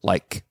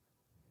 Like,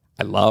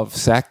 I love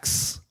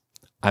sex.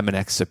 I'm an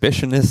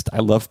exhibitionist. I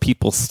love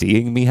people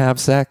seeing me have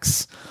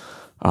sex.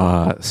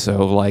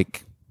 So,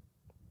 like,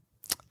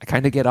 I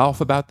kind of get off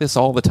about this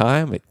all the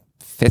time. It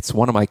fits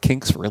one of my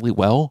kinks really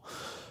well.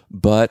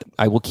 But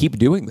I will keep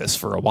doing this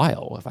for a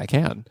while if I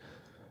can.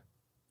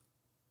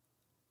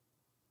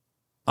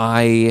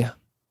 I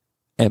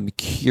am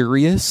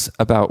curious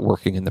about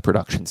working in the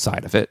production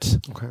side of it.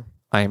 Okay.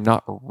 I am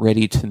not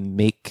ready to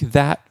make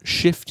that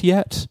shift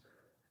yet,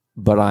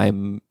 but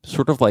I'm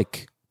sort of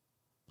like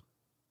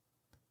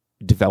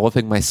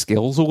developing my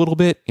skills a little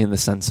bit in the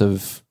sense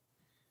of,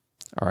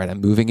 all right, I'm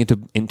moving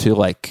into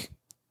like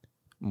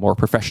more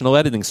professional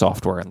editing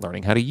software and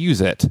learning how to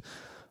use it.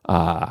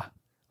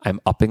 I'm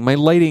upping my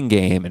lighting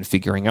game and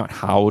figuring out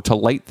how to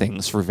light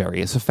things for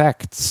various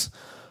effects.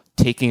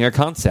 Taking a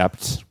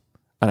concept,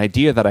 an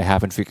idea that I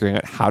have, and figuring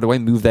out how do I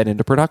move that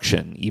into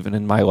production, even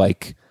in my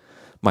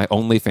my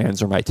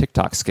OnlyFans or my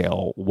TikTok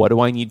scale. What do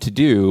I need to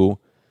do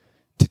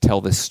to tell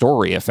this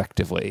story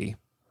effectively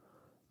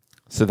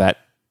so that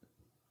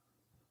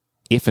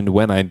if and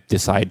when I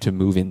decide to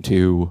move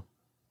into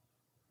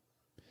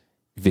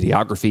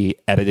videography,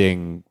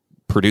 editing,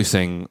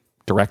 producing,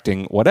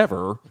 directing,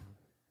 whatever,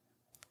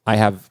 I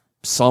have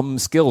some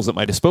skills at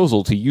my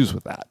disposal to use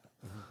with that.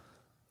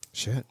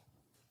 Shit.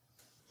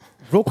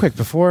 Real quick,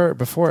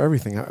 before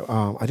everything,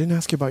 I didn't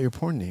ask you about your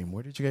porn name.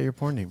 Where did you get your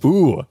porn name from?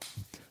 Ooh.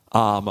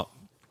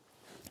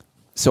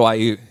 So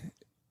I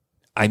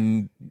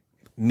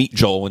meet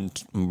Joel in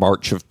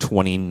March of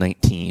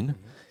 2019.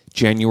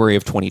 January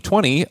of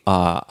 2020,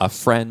 a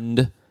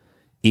friend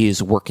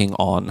is working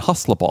on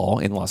Hustla Ball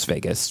in Las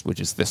Vegas, which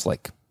is this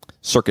like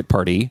circuit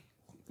party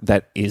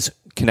that is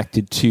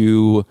connected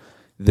to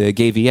the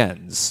Gay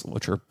VNs,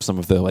 which are some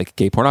of the like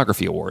gay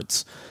pornography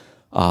awards.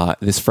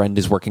 This friend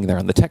is working there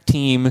on the tech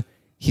team.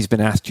 He's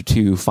been asked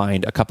to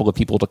find a couple of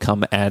people to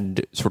come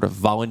and sort of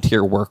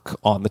volunteer work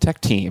on the tech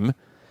team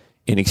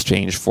in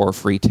exchange for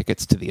free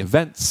tickets to the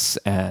events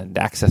and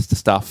access to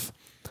stuff.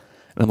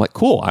 And I'm like,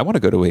 cool, I want to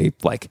go to a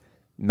like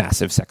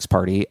massive sex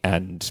party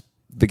and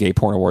the Gay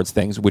Porn Awards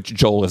things, which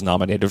Joel is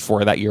nominated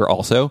for that year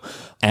also,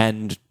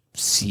 and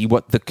see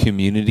what the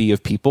community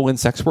of people in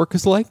sex work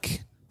is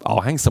like.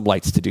 I'll hang some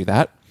lights to do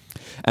that.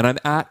 And I'm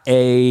at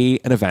an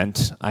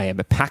event. I am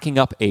packing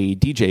up a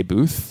DJ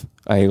booth,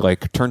 a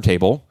like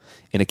turntable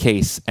in a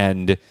case,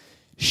 and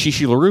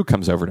Shishi LaRue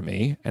comes over to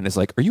me and is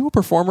like, "Are you a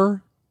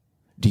performer?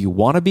 Do you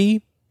want to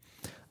be?"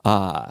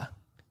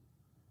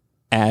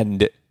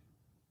 And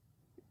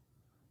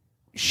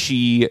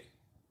she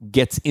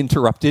gets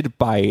interrupted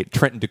by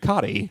Trenton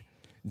Ducati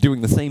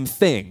doing the same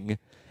thing,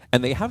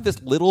 and they have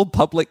this little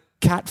public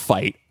cat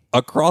fight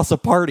across a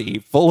party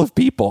full of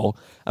people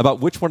about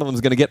which one of them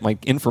is going to get my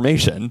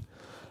information.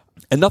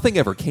 And nothing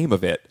ever came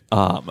of it.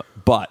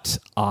 But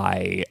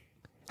I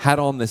had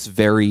on this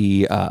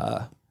very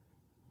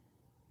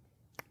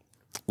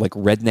like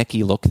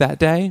rednecky look that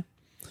day,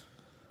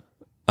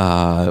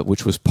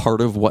 which was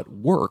part of what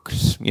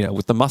worked, you know,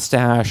 with the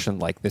mustache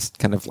and like this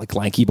kind of like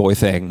lanky boy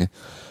thing.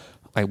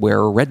 I wear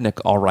a redneck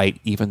all right,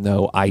 even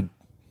though I,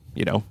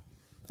 you know,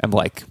 am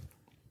like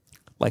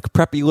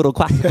preppy little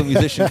classical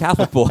musician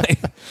Catholic boy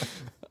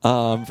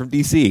from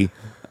DC.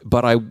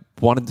 But I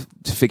wanted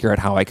to figure out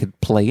how I could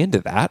play into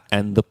that.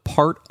 And the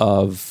part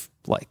of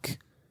like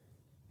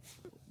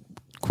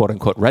quote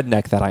unquote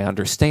redneck that I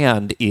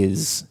understand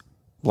is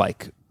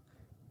like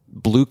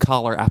blue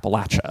collar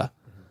Appalachia.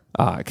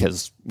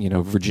 Because, you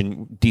know,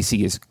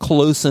 DC is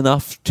close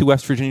enough to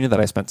West Virginia that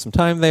I spent some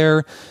time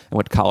there. I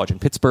went to college in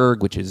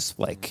Pittsburgh, which is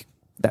like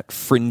that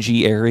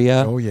fringy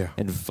area. Oh, yeah.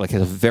 And like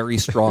has a very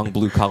strong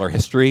blue collar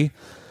history.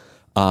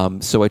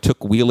 So I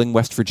took Wheeling,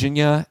 West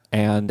Virginia,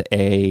 and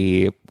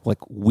a like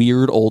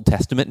weird Old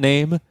Testament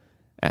name,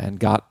 and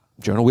got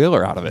Jonah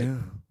Wheeler out of it. Yeah.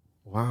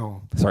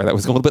 Wow. Sorry, that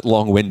was a little bit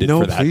long-winded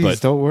for that. Please,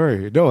 but don't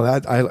worry. No,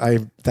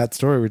 that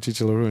story with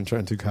Chichi LaRue and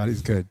Trenton Ducati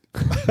is good.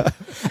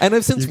 And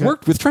I've since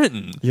worked with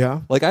Trenton.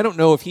 Yeah. Like, I don't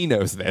know if he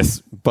knows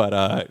this,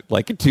 but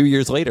like 2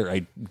 years later,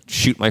 I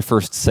shoot my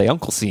first Say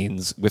Uncle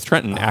scenes with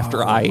Trenton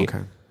after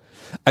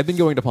I've been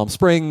going to Palm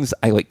Springs.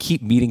 I like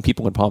keep meeting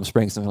people in Palm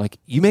Springs, and they're like,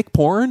 "You make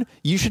porn?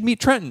 You should meet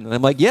Trenton." And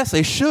I'm like, "Yes,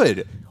 I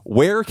should.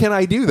 Where can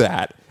I do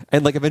that?"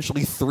 And like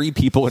eventually 3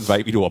 people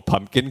invite me to a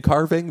pumpkin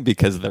carving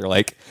because they're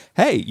like,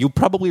 "Hey, you'll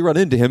probably run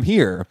into him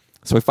here."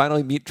 So I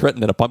finally meet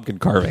Trenton at a pumpkin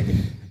carving.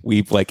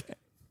 We've like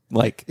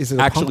is it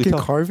a actually pumpkin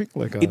carving?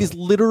 It is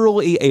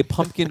literally a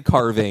pumpkin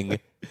carving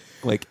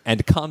like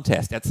and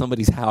contest at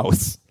somebody's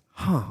house.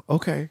 Huh.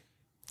 Okay.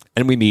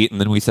 And we meet, and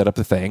then we set up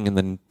the thing, and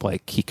then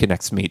like he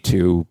connects me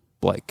to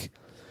like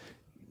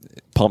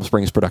Palm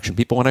Springs production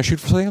people when I shoot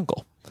for Say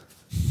Uncle.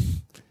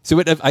 So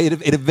it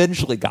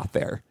eventually got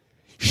there.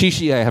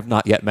 Shishi I have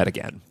not yet met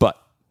again, but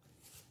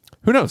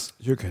who knows?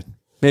 You're good.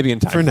 Maybe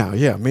in time. For now,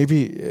 yeah.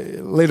 Maybe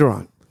later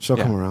on, she'll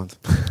come around.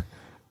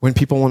 When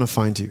people want to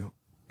find you,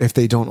 if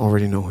they don't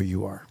already know who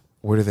you are,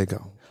 where do they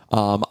go?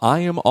 I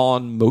am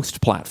on most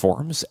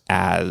platforms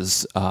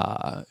as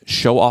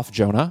Show Off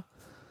Jonah.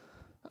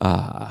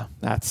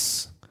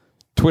 That's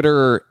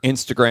Twitter,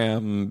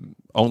 Instagram,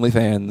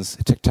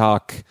 OnlyFans,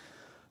 TikTok.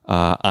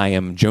 I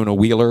am Jonah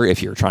Wheeler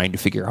if you're trying to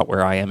figure out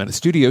where I am in a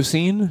studio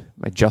scene.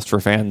 My Just for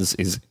Fans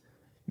is,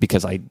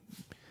 because I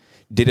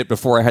did it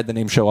before I had the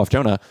name Show Off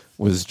Jonah,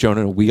 was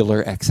Jonah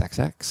Wheeler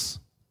XXX.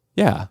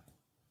 Yeah.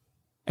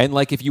 And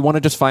like if you want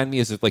to just find me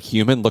as a like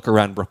human, look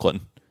around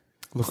Brooklyn.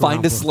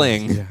 Find a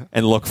sling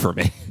and look for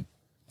me.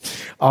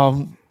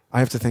 I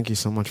have to thank you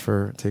so much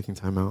for taking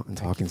time out and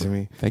talking to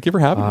me. Thank you for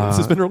having me. This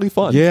has been really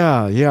fun.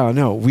 Yeah.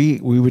 No, we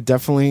would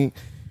definitely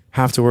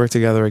have to work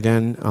together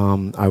again.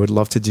 I would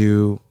love to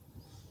do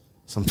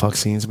some fuck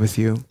scenes with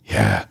you.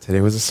 Yeah.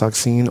 Today was a suck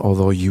scene,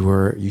 although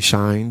you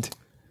shined.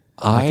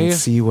 I can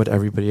see what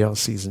everybody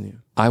else sees in you.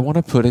 I want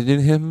to put it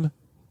in him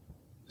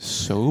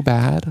so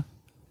bad.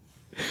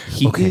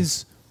 He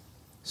is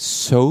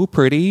so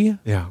pretty.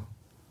 Yeah.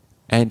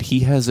 And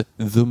he has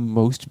the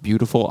most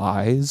beautiful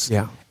eyes.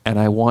 Yeah. And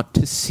I want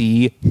to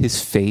see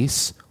his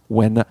face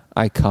when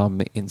I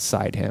come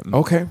inside him.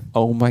 Okay.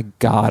 Oh my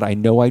God. I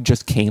know I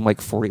just came like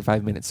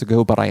 45 minutes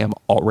ago, but I am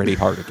already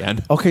hard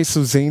again. Okay,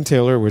 so Zane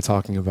Taylor we're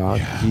talking about.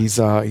 Yeah.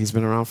 He's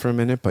been around for a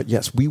minute, but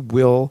yes, we've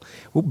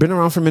been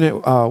around for a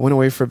minute, went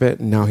away for a bit,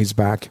 and now he's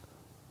back.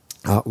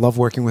 Love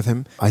working with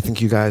him. I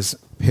think you guys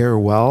pair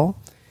well,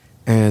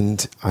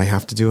 and I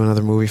have to do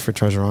another movie for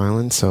Treasure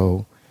Island,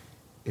 so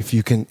if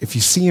you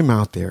see him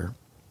out there,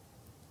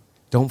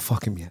 Don't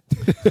fuck him yet.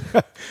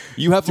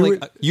 You have a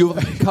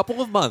couple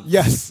of months.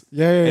 Yes.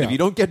 Yeah. And if you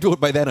don't get to it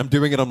by then, I'm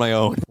doing it on my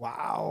own.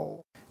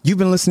 Wow. You've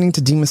been listening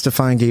to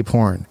Demystifying Gay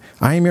Porn.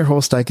 I am your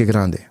host, Ike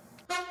Grande.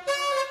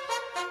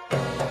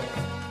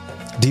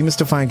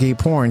 Demystifying Gay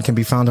Porn can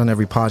be found on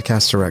every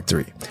podcast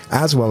directory,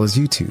 as well as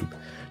YouTube.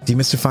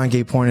 Demystifying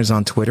Gay Porn is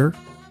on Twitter,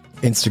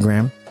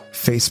 Instagram,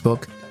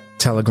 Facebook,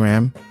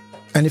 Telegram.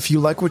 And if you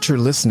like what you're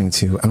listening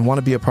to and want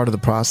to be a part of the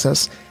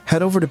process,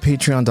 head over to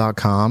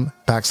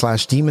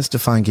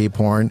patreon.com/demystifying gay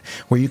porn,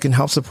 where you can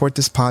help support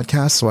this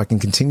podcast so I can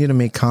continue to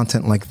make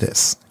content like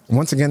this.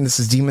 Once again, this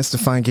is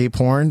Demystifying Gay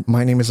Porn.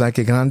 My name is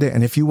Ike Grande,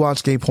 and if you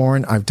watch gay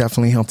porn, I've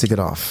definitely helped to get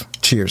off.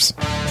 Cheers.